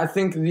 I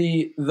think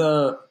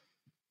the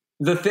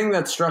thing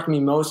that struck me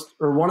most,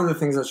 or one of the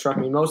things that struck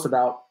me most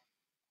about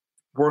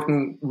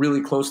working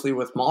really closely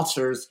with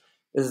maltsters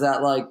is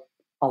that like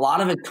a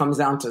lot of it comes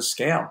down to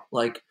scale.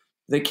 Like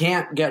they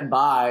can't get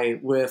by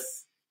with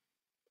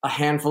a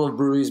handful of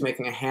breweries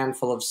making a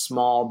handful of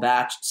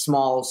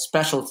small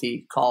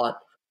specialty, call it,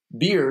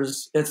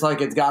 beers. It's like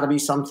it's got to be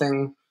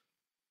something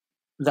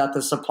that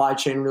the supply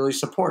chain really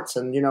supports.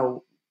 And,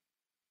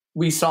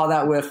 we saw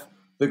that with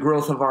the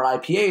growth of our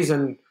IPAs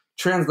and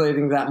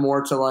translating that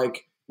more to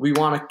like, we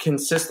want a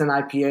consistent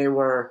IPA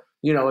where,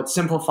 it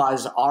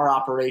simplifies our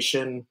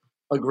operation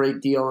a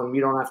great deal and we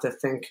don't have to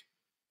think,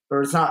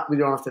 or it's not, we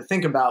don't have to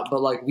think about,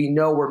 but like we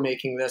know we're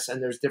making this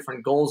and there's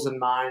different goals in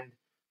mind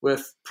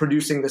with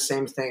producing the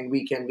same thing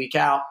week in, week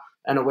out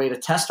and a way to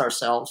test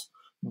ourselves,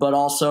 but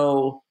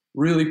also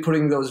really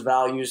putting those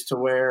values to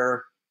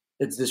where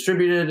it's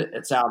distributed,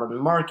 it's out in the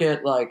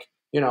market, like,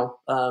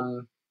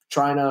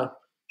 trying to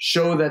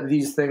show that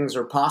these things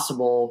are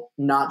possible,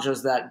 not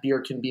just that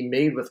beer can be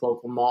made with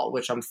local malt,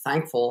 which I'm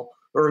thankful,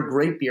 or a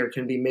great beer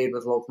can be made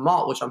with local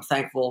malt, which I'm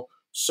thankful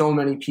so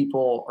many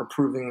people are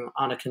proving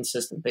on a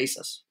consistent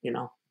basis,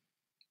 Yeah,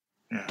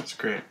 that's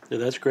great. Yeah,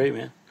 that's great,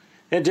 man.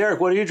 Hey, Derek,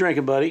 what are you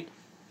drinking, buddy?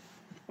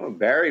 Well,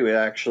 Barry was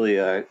actually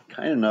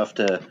kind enough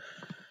to.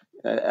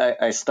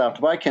 I stopped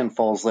by Kent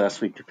Falls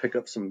last week to pick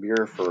up some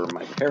beer for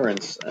my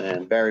parents,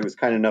 and Barry was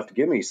kind enough to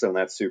give me some of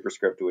that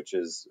Superscript, which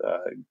is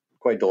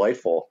quite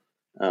delightful.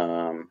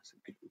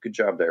 Good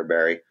job there,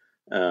 Barry.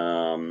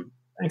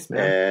 Thanks,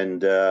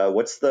 man. And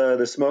what's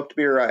the smoked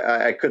beer?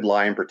 I could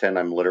lie and pretend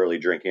I'm literally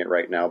drinking it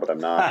right now, but I'm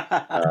not.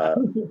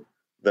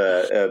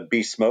 The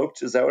Be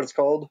Smoked, is that what it's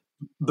called?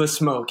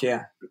 Besmoke,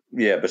 yeah.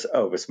 Yeah,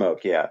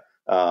 Besmoke, yeah.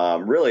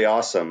 Really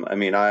awesome. I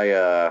mean,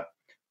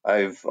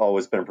 I've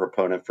always been a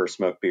proponent for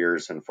smoked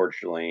beers.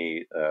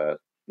 Unfortunately,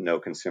 no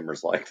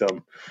consumers like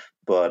them,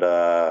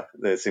 but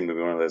they seem to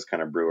be one of those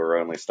kind of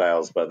brewer-only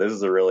styles. But this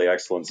is a really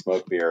excellent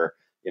smoked beer.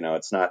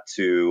 It's not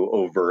too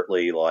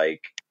overtly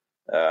like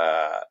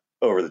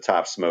over the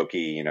top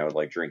smoky,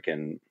 like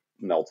drinking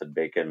melted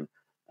bacon.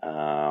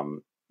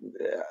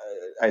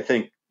 I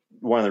think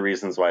one of the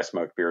reasons why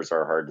smoked beers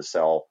are hard to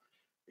sell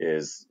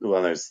is one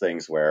of those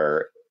things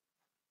where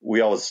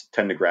we always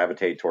tend to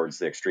gravitate towards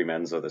the extreme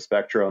ends of the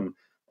spectrum.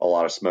 A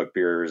lot of smoked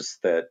beers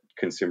that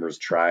consumers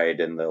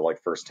tried in the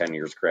first 10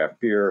 years craft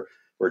beer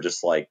were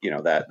just like,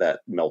 that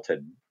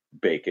melted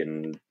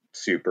bacon,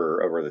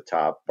 super over the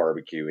top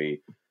barbecue-y.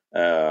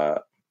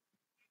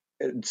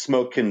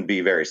 Smoke can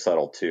be very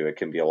subtle too. It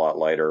can be a lot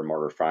lighter, more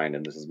refined,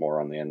 and this is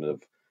more on the end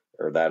of,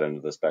 or that end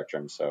of the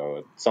spectrum.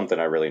 So it's something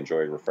I really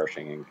enjoy,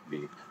 refreshing, and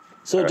can be.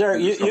 So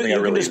Derek, you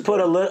can really just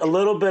put a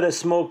little bit of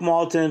smoked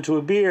malt into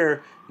a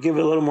beer, give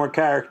it a little more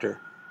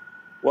character.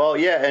 Well,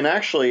 yeah, and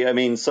actually, I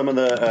mean, some of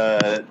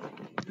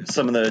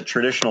the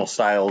traditional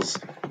styles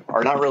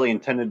are not really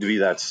intended to be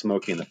that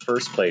smoky in the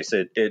first place.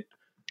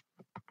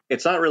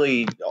 It's not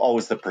really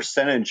always the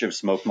percentage of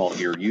smoked malt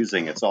you're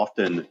using. It's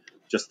often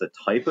just the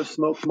type of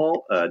smoked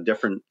malt.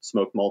 Different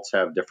smoked malts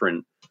have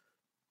different,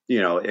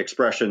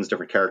 expressions,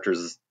 different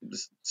characters.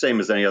 Same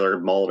as any other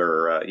malt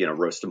or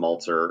roasted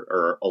malts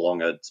are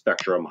along a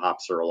spectrum.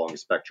 Hops are along a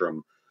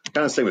spectrum.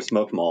 Kind of same with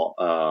smoked malt.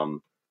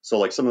 So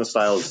like some of the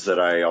styles that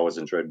I always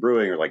enjoyed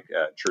brewing are like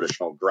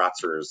traditional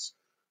Gratzers,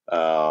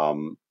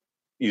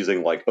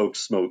 using like oak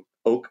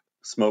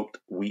smoked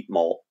wheat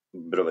malt, a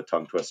bit of a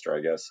tongue twister,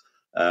 I guess.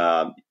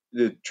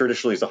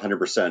 Traditionally it's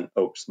 100%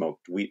 oak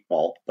smoked wheat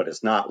malt, but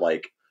it's not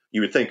like you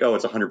would think, oh,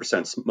 it's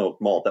 100%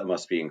 smoked malt. That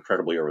must be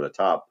incredibly over the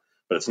top,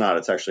 but it's not.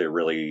 It's actually a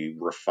really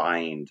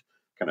refined,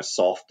 kind of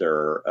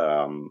softer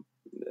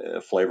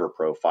flavor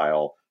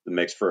profile that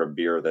makes for a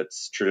beer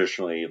that's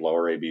traditionally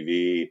lower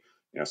ABV,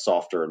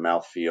 softer in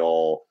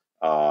mouthfeel,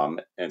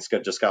 and it's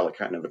just got like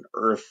kind of an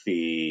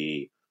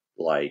earthy,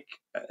 like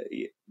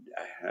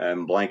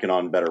I'm blanking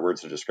on better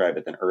words to describe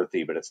it than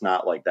earthy, but it's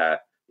not like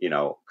that,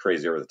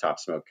 crazy over the top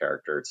smoke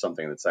character. It's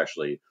something that's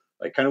actually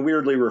like kind of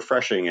weirdly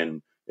refreshing.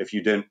 And if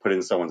you didn't put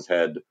in someone's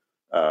head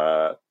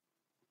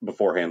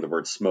beforehand the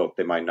word smoke,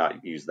 they might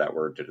not use that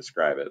word to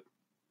describe it.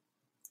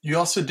 You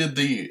also did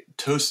the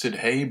toasted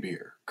hay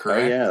beer,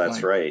 correct? Oh yeah,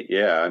 that's right.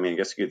 Yeah, I mean, I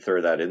guess you could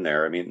throw that in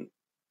there. I mean,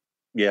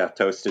 yeah,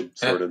 toasted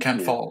sort at of.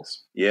 Kent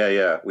Falls.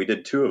 Yeah. We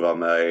did 2 of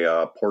them,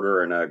 a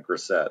porter and a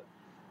grisette.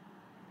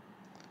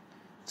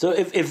 So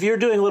if you're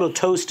doing a little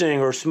toasting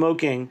or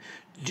smoking,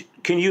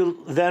 can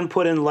you then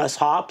put in less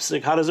hops?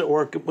 Like, how does it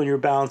work when you're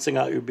balancing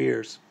out your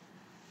beers?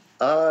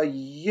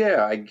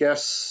 Yeah, I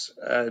guess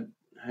I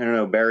don't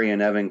know. Barry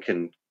and Evan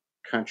can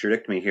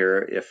contradict me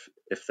here.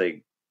 if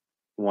they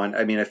want.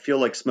 I mean, I feel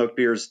like smoked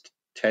beers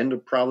tend to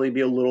probably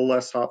be a little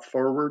less hop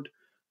forward.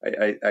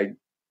 I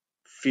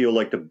feel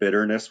like the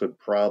bitterness would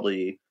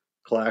probably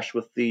clash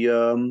with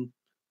the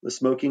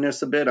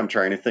smokiness a bit. I'm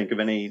trying to think of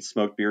any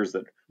smoked beers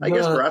that I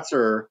guess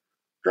Gratzer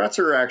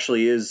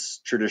actually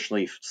is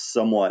traditionally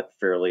somewhat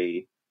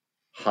fairly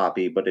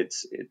hoppy, but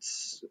it's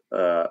with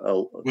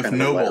kind of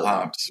noble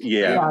hops.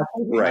 Yeah,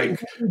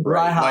 right.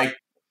 Dry hop. Like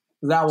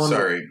that one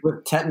sorry.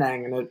 with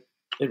Tettnang, and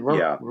it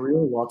worked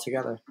really well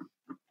together.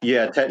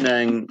 Yeah,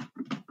 Tettnang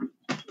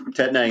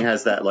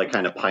has that like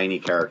kind of piney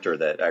character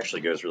that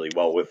actually goes really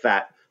well with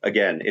that.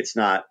 Again, it's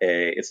not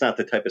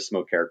the type of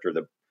smoke character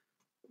that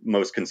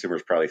most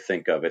consumers probably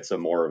think of. It's a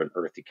more of an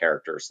earthy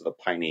character, so the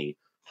piney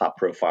hop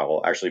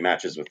profile actually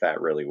matches with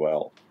that really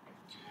well.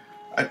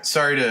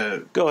 Sorry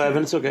to go,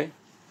 Evan. It's okay.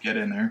 Get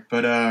in there,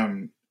 but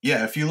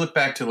yeah, if you look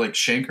back to like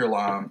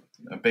Schenkerla,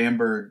 a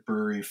Bamberg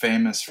brewery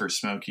famous for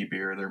smoky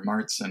beer, their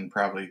Marzen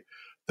probably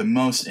the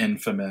most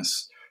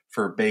infamous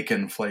for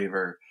bacon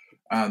flavor.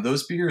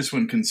 Those beers,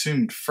 when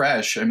consumed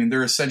fresh, I mean, they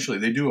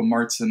do a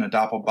Marzen, a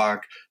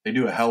Doppelbock, they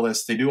do a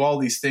Helles, they do all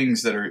these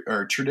things that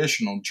are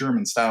traditional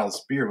German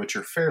styles beer, which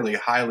are fairly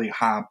highly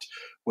hopped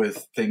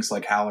with things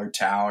like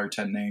Hallertau or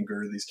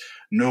Tettnanger, these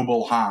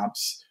noble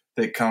hops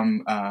that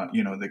come,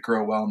 that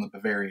grow well in the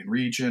Bavarian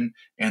region,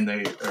 and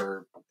they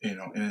are,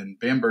 in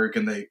Bamberg,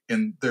 and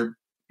they're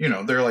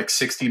like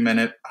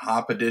 60-minute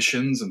hop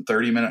additions and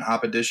 30-minute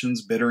hop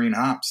additions, bittering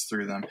hops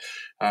through them.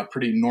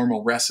 Pretty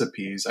normal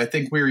recipes. I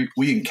think we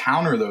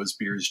encounter those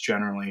beers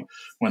generally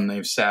when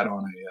they've sat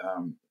on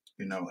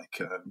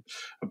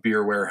a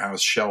beer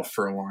warehouse shelf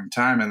for a long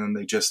time, and then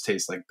they just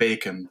taste like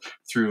bacon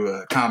through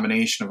a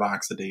combination of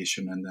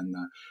oxidation and then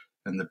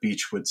the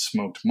beechwood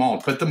smoked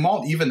malt. But the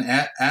malt, even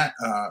at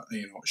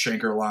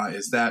Schenkerla,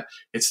 is that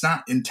it's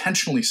not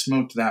intentionally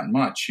smoked that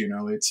much.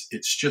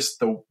 It's just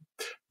the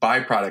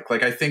byproduct.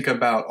 Like I think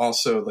about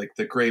also like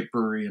the great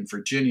brewery in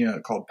Virginia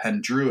called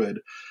Penn Druid,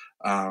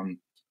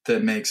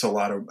 that makes a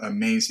lot of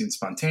amazing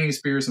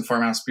spontaneous beers and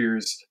farmhouse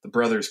beers. The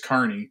brothers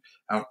Carney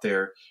out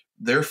there,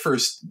 they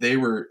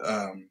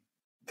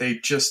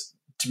just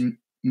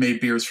made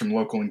beers from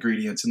local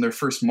ingredients, and their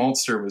first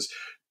maltster was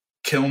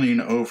kilning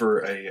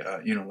over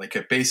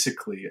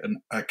basically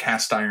a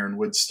cast iron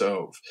wood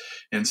stove.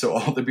 And so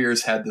all the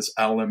beers had this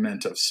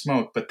element of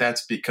smoke, but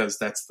that's because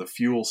that's the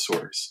fuel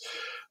source.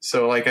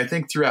 So like, I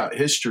think throughout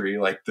history,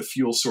 like the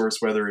fuel source,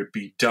 whether it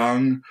be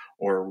dung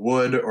or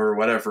wood or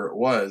whatever it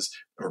was,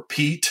 or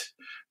peat,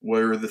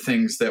 were the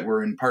things that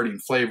were imparting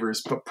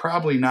flavors, but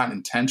probably not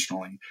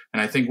intentionally.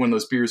 And I think when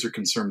those beers are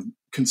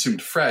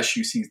consumed fresh,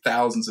 you see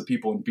thousands of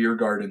people in beer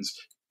gardens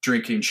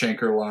drinking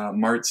Schenkerla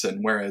Marzen,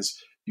 whereas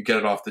you get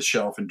it off the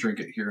shelf and drink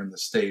it here in the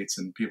States,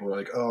 and people are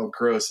like, oh,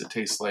 gross, it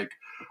tastes like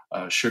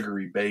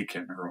sugary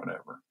bacon or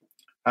whatever.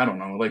 I don't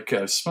know. Like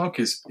smoke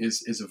is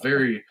a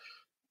very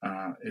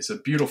is a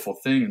beautiful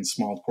thing in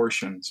small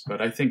portions,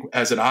 but I think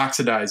as it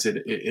oxidizes,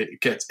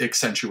 it gets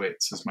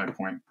accentuates. Is my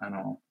point. I don't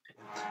know.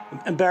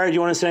 And Barry, do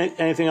you want to say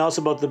anything else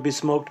about the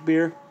besmoked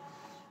beer?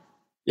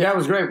 Yeah, it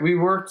was great. We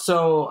worked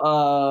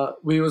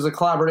we was a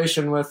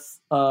collaboration with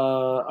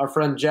our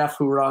friend Jeff,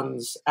 who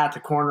runs At the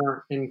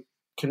Corner in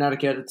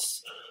Connecticut.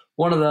 It's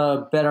one of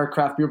the better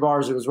craft beer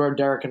bars. It was where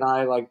Derek and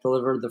I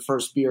delivered the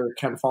first beer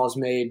Ken Falls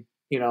made,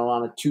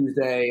 on a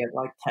Tuesday at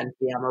 10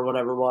 p.m. or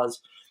whatever it was.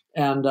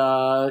 And,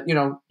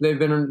 they've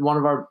been one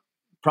of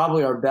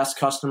probably our best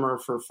customer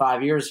for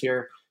 5 years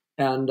here,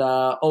 and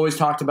always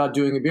talked about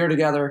doing a beer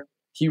together.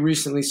 He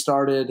recently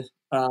started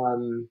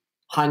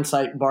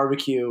Hindsight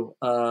Barbecue,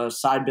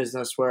 side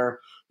business where,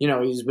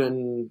 he's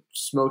been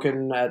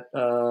smoking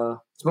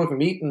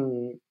meat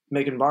and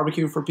making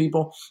barbecue for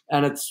people,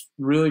 and it's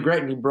really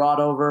great. And he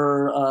brought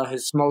over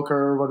his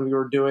smoker when we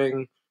were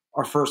doing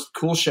our first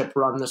Cool Ship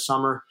run this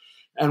summer,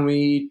 and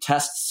we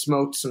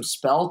smoked some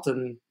spelt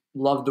and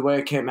loved the way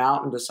it came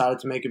out and decided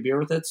to make a beer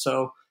with it.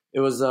 So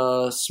it was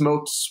a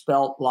smoked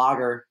spelt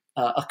lager,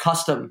 a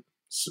custom,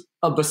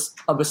 a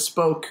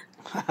bespoke.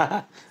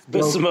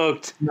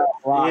 Besmoked.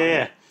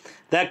 Yeah.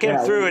 That came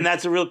through, and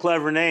that's a real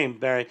clever name,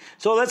 Barry.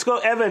 So let's go,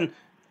 Evan.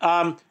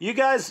 You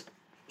guys,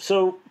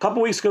 so a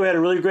couple weeks ago, we had a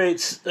really great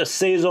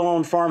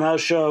Saison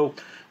farmhouse show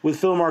with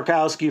Phil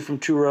Markowski from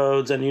Two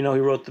Roads, and he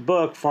wrote the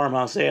book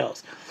Farmhouse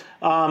Ales.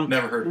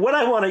 Never heard. What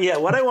I want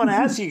to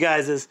ask you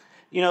guys is,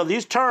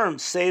 these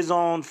terms,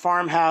 Saison,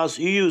 farmhouse,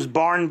 you use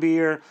barn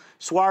beer,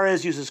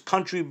 Suarez uses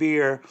country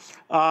beer.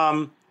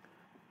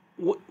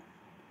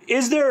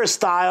 Is there a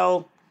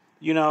style,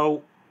 I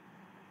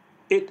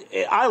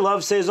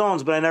love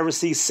Saisons, but I never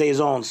see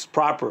Saisons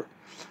proper.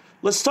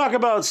 Let's talk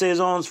about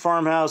Saisons,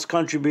 farmhouse,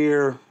 country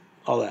beer,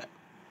 all that.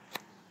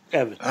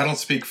 Evan. I don't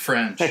speak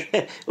French.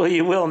 Well,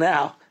 you will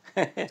now.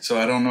 So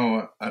I don't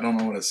know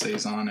what a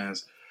Saison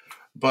is.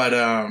 But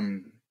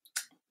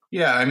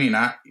yeah, I mean,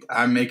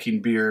 I'm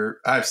making beer.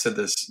 I've said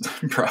this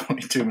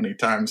probably too many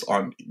times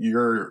on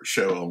your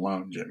show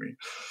alone, Jimmy.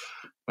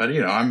 But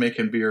I'm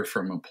making beer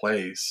from a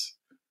place.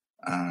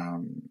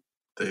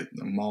 The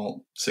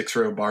malt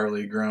 6-row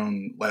barley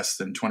grown less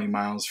than 20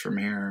 miles from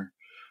here,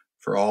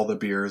 for all the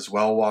beers.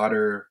 Well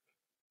water,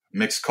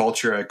 mixed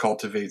culture I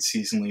cultivate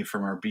seasonally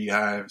from our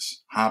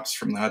beehives, hops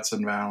from the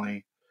Hudson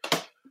Valley.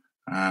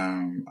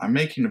 I'm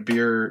making a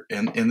beer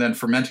and then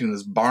fermenting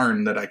this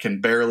barn that I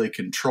can barely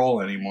control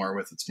anymore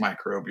with its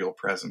microbial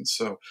presence.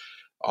 So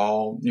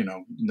all,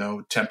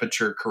 no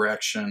temperature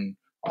correction,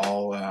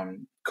 all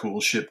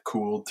cool ship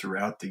cooled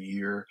throughout the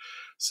year.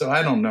 So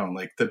I don't know,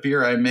 like the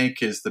beer I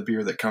make is the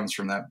beer that comes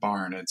from that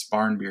barn. It's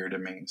barn beer to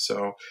me.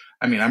 So,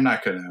 I mean, I'm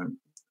not going to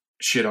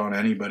shit on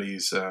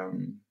anybody's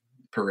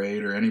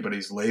parade or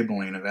anybody's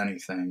labeling of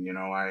anything.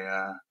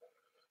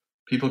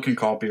 People can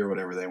call beer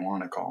whatever they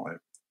want to call it.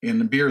 And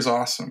the beer is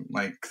awesome.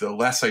 Like the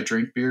less I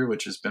drink beer,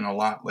 which has been a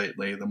lot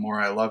lately, the more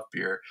I love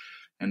beer.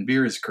 And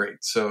beer is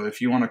great. So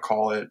if you want to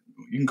call it,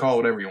 you can call it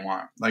whatever you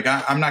want. Like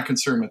I'm not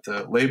concerned with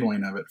the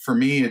labeling of it. For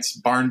me, it's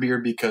barn beer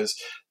because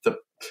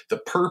the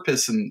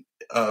purpose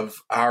of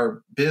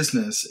our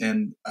business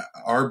and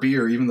our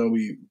beer, even though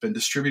we've been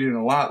distributing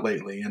a lot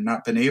lately and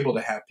not been able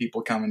to have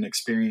people come and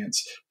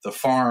experience the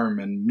farm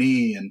and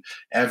me and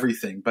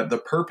everything, but the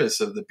purpose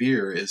of the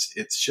beer is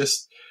it's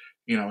just,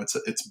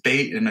 it's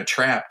bait and a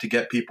trap to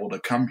get people to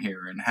come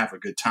here and have a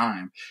good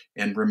time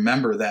and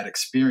remember that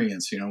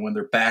experience. When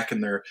they're back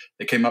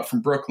they came up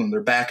from Brooklyn,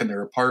 they're back in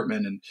their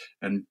apartment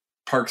and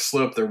Park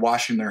Slope, they're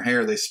washing their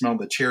hair, they smell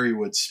the cherry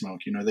wood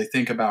smoke. They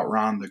think about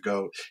Ron the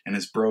goat and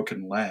his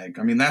broken leg.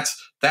 I mean, that's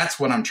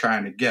what I'm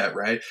trying to get,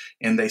 right?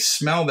 And they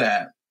smell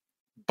that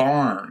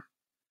barn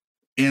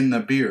in the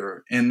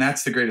beer, and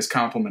that's the greatest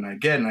compliment I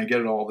get, and I get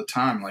it all the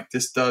time. Like,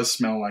 this does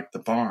smell like the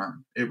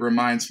barn. It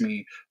reminds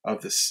me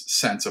of this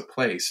sense of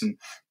place. And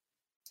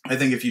I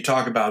think if you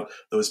talk about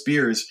those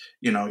beers,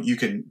 you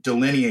can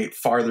delineate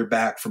farther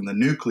back from the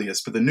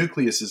nucleus, but the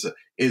nucleus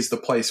is the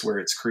place where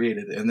it's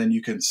created, and then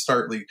you can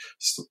start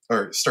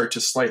to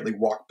slightly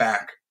walk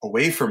back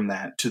away from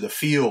that to the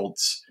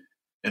fields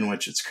in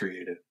which it's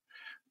created.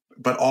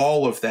 But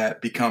all of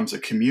that becomes a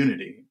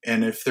community,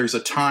 and if there's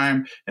a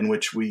time in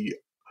which we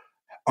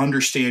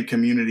understand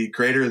community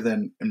greater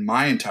than in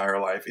my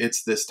entire life,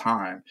 it's this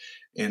time.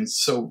 And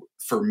so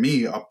for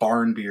me, a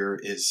barn beer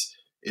is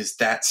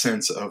that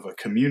sense of a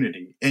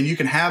community. And you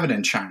can have it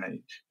in China,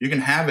 you can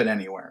have it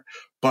anywhere,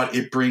 but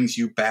it brings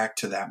you back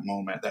to that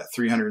moment, that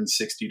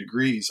 360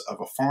 degrees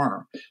of a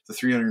farm, the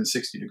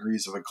 360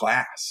 degrees of a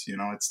glass.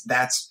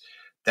 That's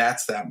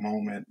that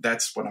moment.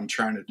 That's what I'm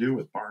trying to do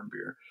with barn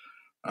beer.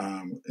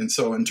 And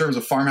so in terms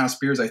of farmhouse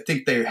beers, I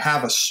think they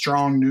have a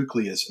strong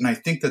nucleus, and I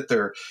think that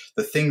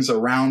the things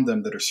around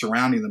them that are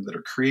surrounding them that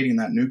are creating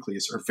that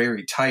nucleus are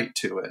very tight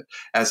to it,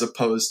 as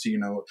opposed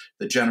to,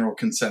 the general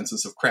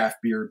consensus of craft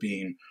beer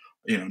being,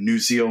 New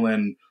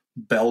Zealand,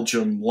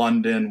 Belgium,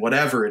 London,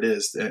 whatever it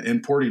is, the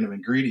importing of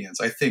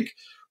ingredients. I think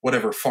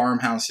whatever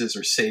farmhouses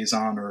or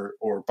saison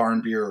or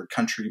barn beer or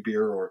country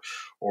beer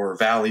or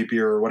valley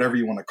beer or whatever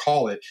you want to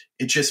call it,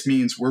 it just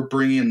means we're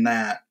bringing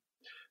that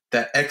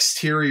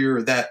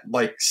exterior, that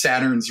like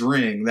Saturn's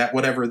ring, that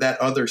whatever that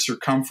other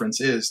circumference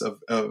is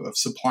of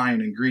supplying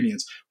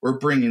ingredients, we're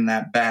bringing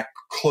that back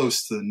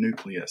close to the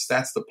nucleus.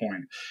 That's the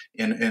point.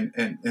 And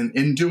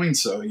in doing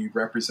so, you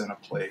represent a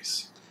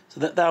place. So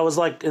that was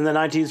like in the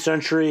 19th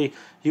century,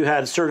 you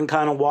had a certain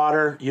kind of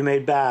water. You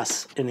made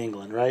Bass in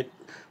England, right?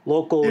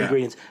 Local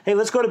ingredients. Hey,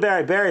 let's go to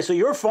Barry. Barry, so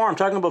your farm,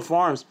 talking about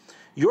farms,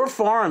 your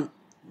farm,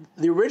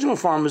 the original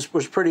farm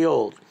was pretty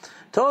old.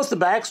 Tell us the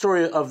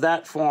backstory of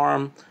that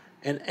farm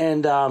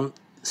and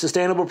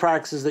sustainable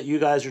practices that you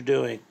guys are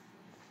doing.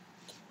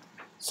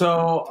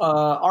 So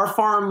our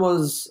farm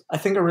was, I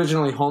think,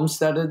 originally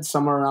homesteaded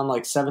somewhere around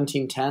like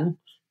 1710.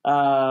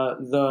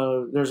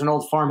 There's an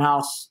old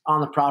farmhouse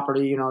on the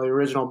property. The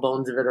original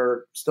bones of it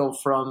are still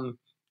from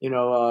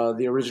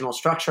the original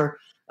structure,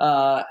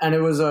 and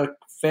it was a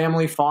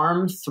family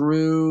farm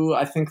through,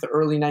 I think, the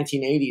early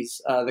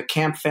 1980s. The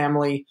Camp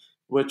family,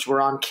 which were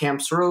on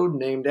Camps Road,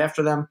 named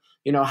after them,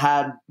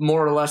 had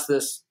more or less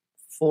this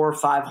 400 or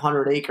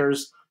 500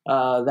 acres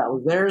that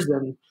was theirs.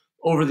 And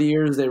over the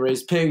years, they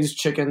raised pigs,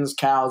 chickens,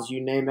 cows,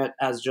 you name it,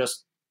 as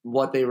just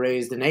what they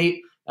raised and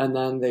ate. And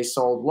then they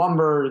sold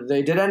lumber.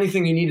 They did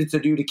anything you needed to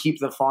do to keep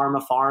the farm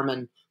a farm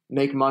and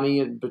make money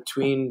in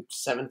between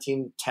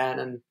 1710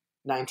 and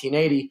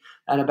 1980.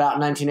 And about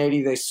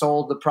 1980, they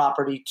sold the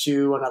property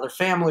to another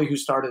family who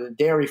started a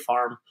dairy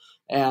farm.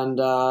 And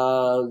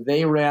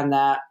they ran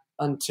that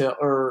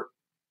until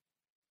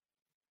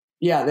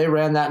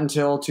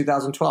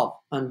 2012,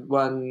 and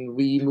when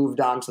we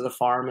moved on to the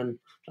farm and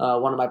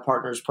one of my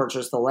partners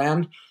purchased the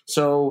land.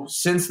 So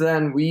since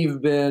then,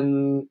 we've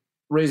been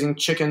raising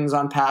chickens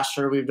on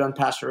pasture. We've done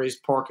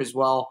pasture-raised pork as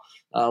well.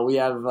 We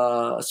have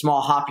a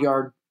small hop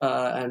yard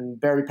and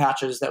berry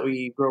patches that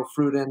we grow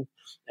fruit in.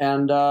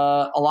 And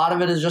a lot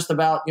of it is just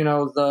about,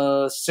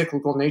 the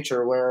cyclical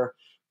nature where,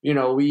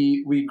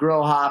 we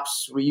grow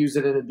hops, we use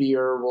it in a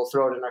beer, we'll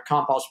throw it in our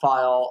compost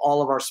pile.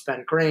 All of our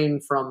spent grain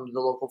from the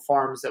local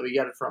farms that we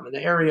get it from in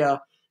the area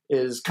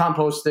is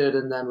composted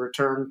and then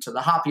returned to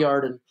the hop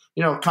yard. And,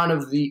 kind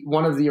of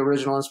one of the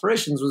original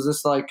inspirations was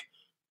this like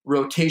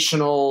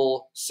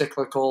rotational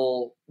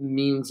cyclical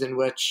means in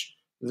which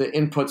the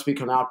inputs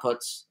become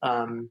outputs.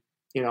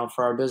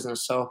 for our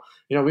business. So,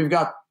 we've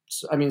got,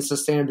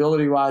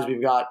 sustainability wise,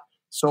 we've got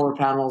solar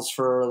panels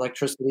for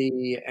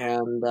electricity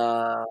and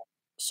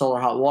solar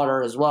hot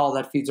water as well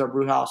that feeds our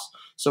brew house.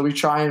 So we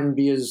try and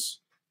be as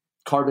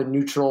carbon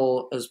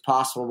neutral as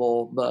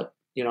possible, but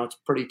it's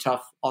pretty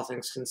tough, all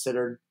things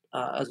considered,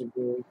 as a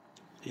brewery.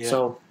 Yeah.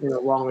 So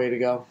long way to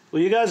go.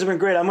 Well, you guys have been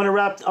great. I'm going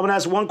to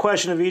ask one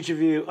question of each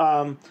of you.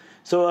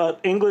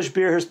 English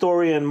beer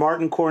historian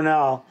Martin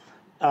Cornell,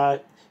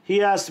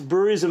 he asked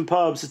breweries and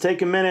pubs to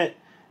take a minute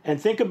and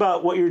think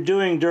about what you're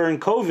doing during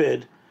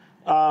COVID.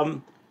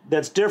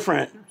 That's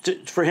different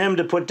for him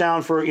to put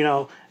down for,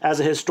 as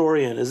a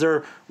historian. Is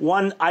there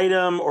one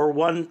item or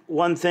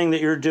one thing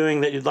that you're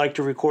doing that you'd like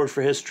to record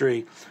for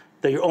history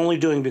that you're only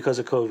doing because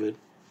of COVID?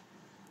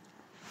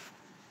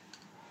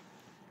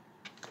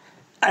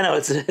 I know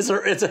it's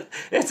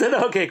an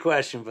okay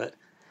question, but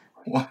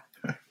what?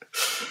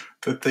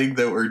 The thing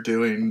that we're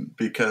doing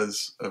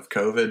because of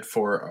COVID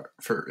for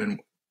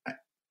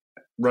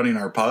running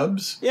our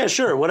pubs? Yeah,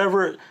 sure.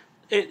 Whatever.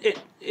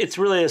 It's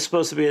really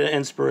supposed to be an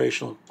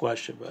inspirational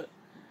question, but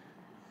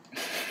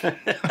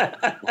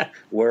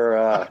we're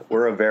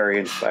a very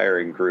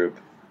inspiring group.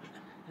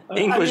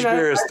 English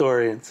beer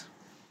historians.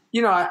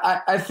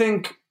 I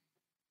think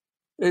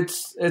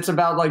it's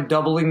about like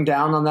doubling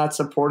down on that,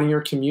 supporting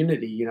your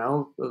community.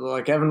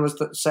 Like Evan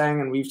was saying,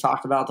 and we've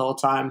talked about the whole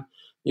time.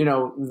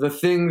 The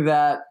thing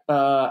that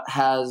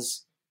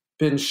has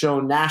been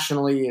shown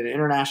nationally and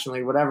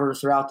internationally, whatever,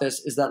 throughout this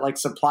is that like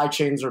supply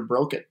chains are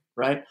broken,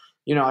 right?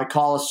 I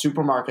call a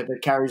supermarket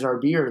that carries our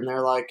beer and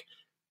they're like,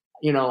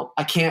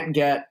 I can't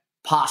get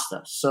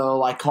pasta.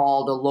 So I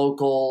call the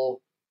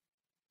local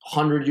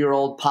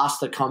 100-year-old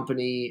pasta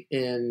company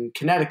in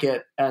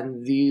Connecticut,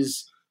 and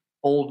these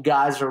old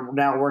guys are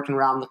now working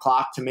around the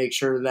clock to make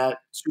sure that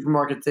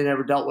supermarkets they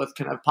never dealt with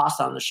can have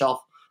pasta on the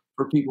shelf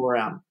for people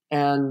around.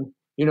 And,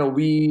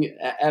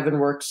 Evan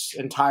works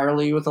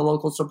entirely with a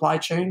local supply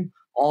chain.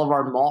 All of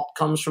our malt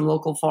comes from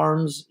local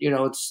farms.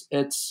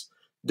 It's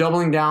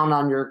doubling down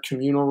on your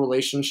communal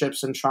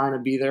relationships and trying to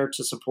be there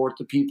to support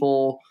the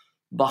people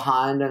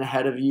behind and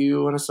ahead of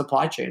you in a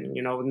supply chain.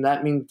 And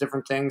that means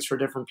different things for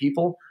different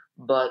people,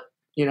 but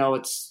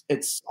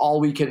it's all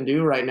we can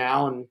do right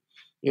now. And,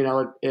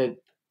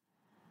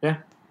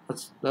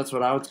 that's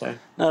what I would say.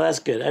 No, that's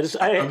good. I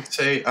would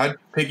say I'd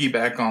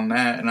piggyback on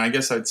that. And I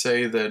guess I'd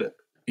say that,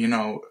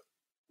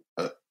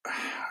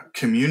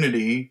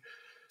 community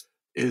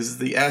is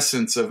the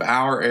essence of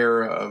our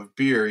era of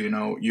beer.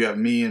 You have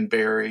me and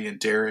Barry and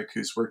Derek,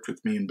 who's worked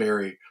with me and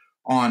Barry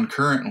on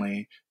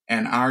currently,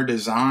 and our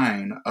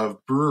design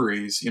of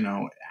breweries,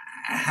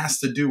 has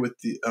to do with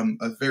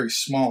a very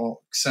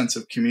small sense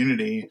of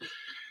community.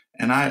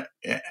 And I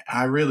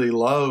really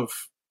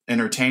love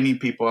entertaining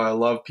people. I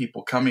love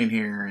people coming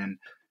here, and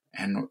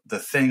the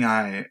thing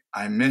I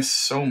miss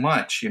so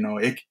much,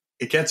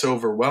 it gets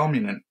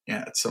overwhelming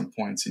at some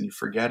points, and you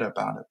forget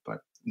about it. But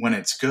when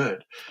it's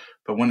good,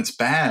 but when it's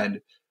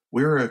bad,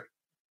 we're a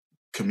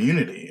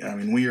community. I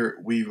mean,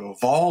 we've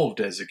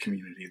evolved as a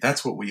community.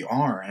 That's what we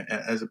are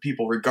as a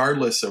people,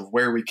 regardless of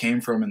where we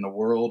came from in the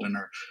world and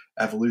our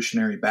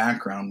evolutionary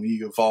background.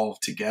 We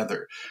evolved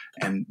together,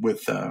 and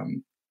with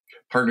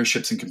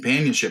partnerships and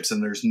companionships.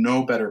 And there's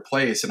no better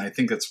place. And I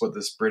think that's what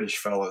this British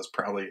fellow is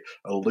probably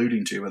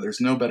alluding to. But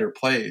there's no better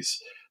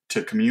place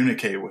to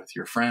communicate with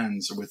your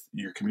friends, with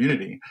your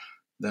community,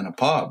 than a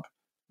pub,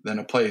 than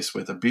a place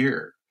with a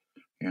beer.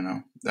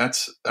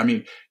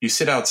 You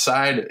sit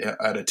outside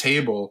at a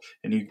table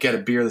and you get a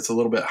beer that's a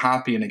little bit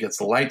hoppy and it gets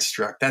the light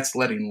struck. That's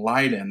letting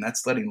light in.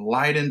 That's letting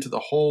light into the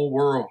whole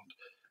world.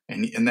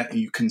 And that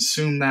you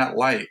consume that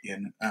light.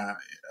 And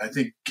I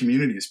think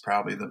community is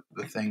probably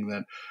the thing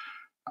that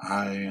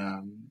I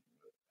am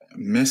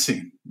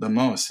missing the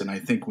most. And I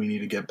think we need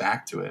to get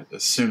back to it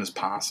as soon as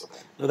possible.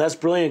 Well, that's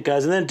brilliant,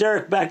 guys. And then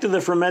Derek, back to the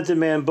Fermented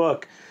Man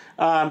book.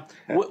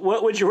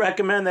 What would you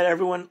recommend that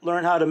everyone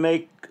learn how to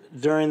make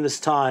during this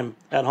time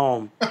at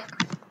home?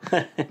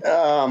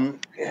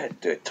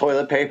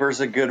 Toilet paper is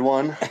a good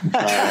one.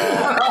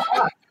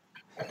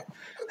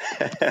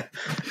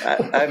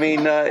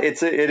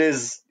 It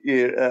is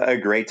a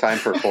great time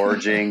for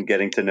foraging,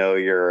 getting to know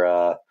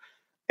your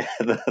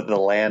the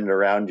land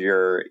around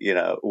your,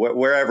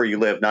 wherever you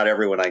live. Not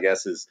everyone, I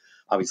guess, is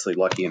obviously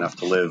lucky enough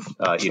to live,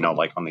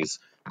 like on these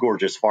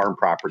gorgeous farm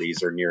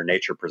properties or near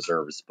nature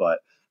preserves. But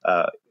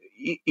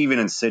even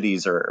in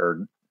cities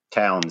or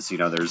towns,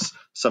 there's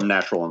some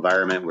natural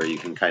environment where you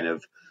can kind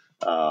of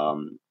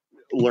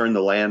learn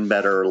the land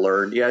better.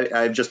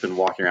 I've just been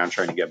walking around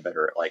trying to get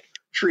better at like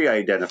tree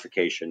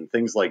identification,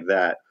 things like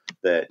that,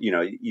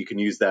 you can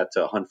use that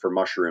to hunt for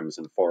mushrooms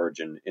and forage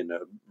in a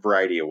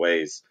variety of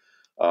ways.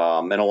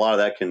 And a lot of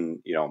that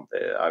can,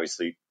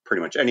 obviously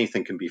pretty much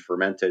anything can be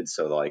fermented.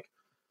 So like,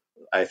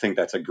 I think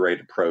that's a great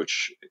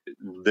approach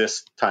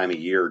this time of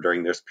year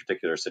during this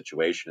particular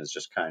situation, is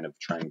just kind of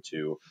trying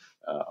to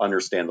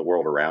understand the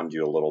world around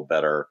you a little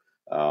better.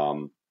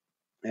 And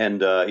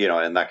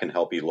that can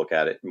help you look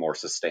at it more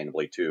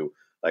sustainably too.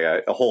 Like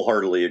I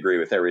wholeheartedly agree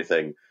with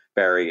everything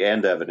Barry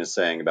and Evan is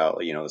saying about,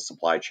 the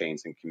supply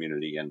chains and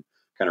community. And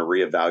kind of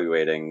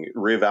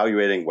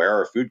reevaluating where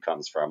our food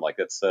comes from. Like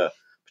it's a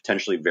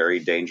potentially very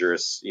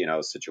dangerous,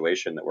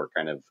 situation that we're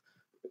kind of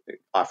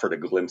offered a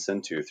glimpse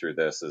into through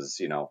this is,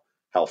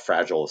 how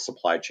fragile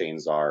supply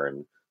chains are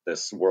and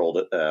this world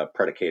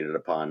predicated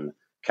upon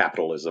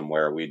capitalism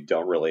where we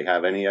don't really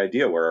have any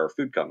idea where our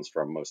food comes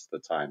from most of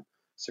the time.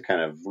 So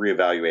kind of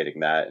reevaluating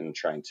that and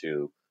trying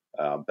to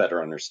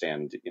better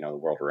understand, the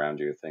world around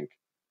you, I think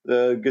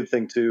the good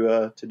thing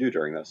to do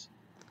during this.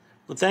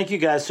 Well, thank you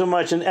guys so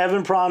much. And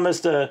Evan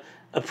promised a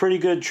pretty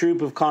good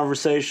troop of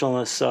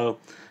conversationalists. So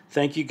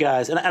thank you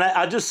guys. And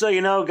I just so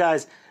you know,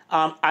 guys,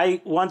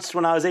 I once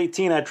when I was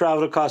 18, I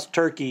traveled across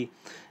Turkey,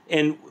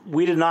 and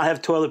we did not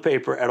have toilet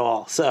paper at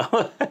all.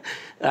 So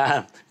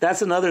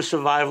that's another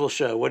survival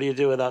show. What do you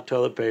do without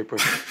toilet paper?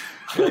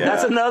 Yeah.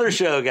 That's another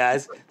show,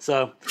 guys.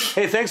 So,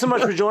 hey, thanks so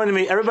much for joining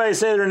me. Everybody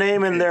say their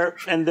name and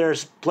their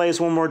place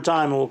one more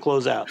time, and we'll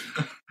close out.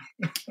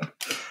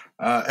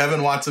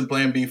 Evan Watson,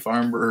 Plan B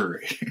Farm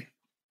Brewery.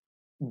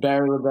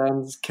 Barry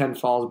Leben's, Kent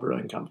Falls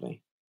Brewing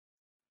Company.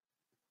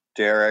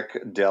 Derek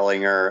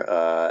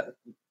Dellinger,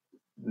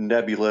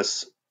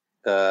 Nebulous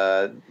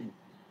beer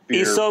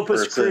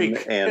Esopus person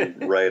Creek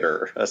and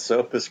writer.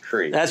 Esopus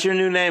Creek. That's your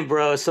new name,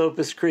 bro.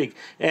 Esopus Creek.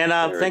 And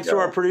thanks to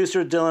our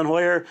producer, Dylan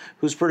Hoyer,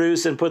 who's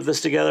produced and put this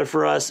together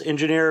for us.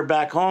 Engineer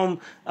back home,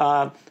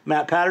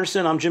 Matt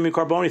Patterson. I'm Jimmy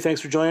Carboni.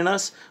 Thanks for joining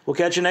us. We'll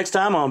catch you next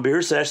time on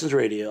Beer Sessions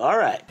Radio. All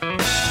right.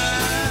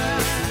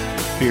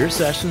 Beer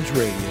Sessions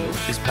Radio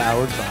is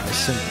powered by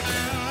Cinema.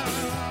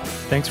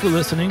 Thanks for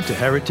listening to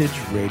Heritage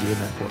Radio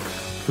Network,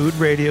 food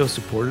radio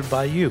supported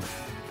by you.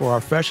 For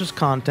our freshest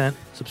content,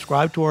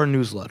 subscribe to our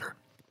newsletter.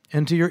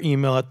 Enter your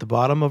email at the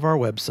bottom of our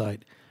website,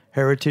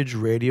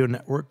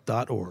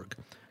 heritageradionetwork.org.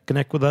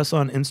 Connect with us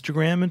on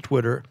Instagram and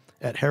Twitter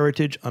at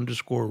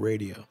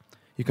heritage_radio.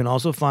 You can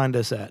also find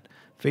us at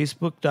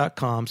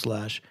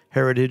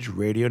facebook.com/Heritage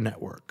Radio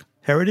Network.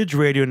 Heritage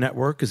Radio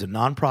Network is a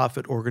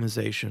nonprofit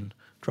organization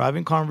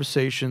driving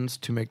conversations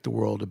to make the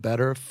world a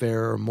better,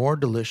 fairer, more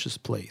delicious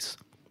place.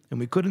 And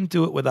we couldn't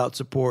do it without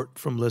support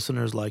from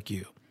listeners like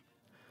you.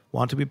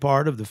 Want to be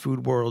part of the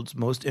food world's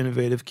most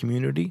innovative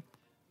community?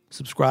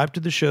 Subscribe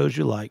to the shows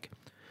you like.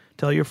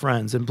 Tell your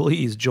friends, and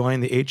please join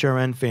the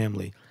HRN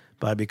family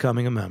by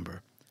becoming a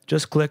member.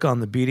 Just click on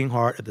the beating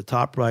heart at the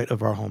top right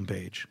of our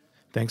homepage.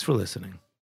 Thanks for listening.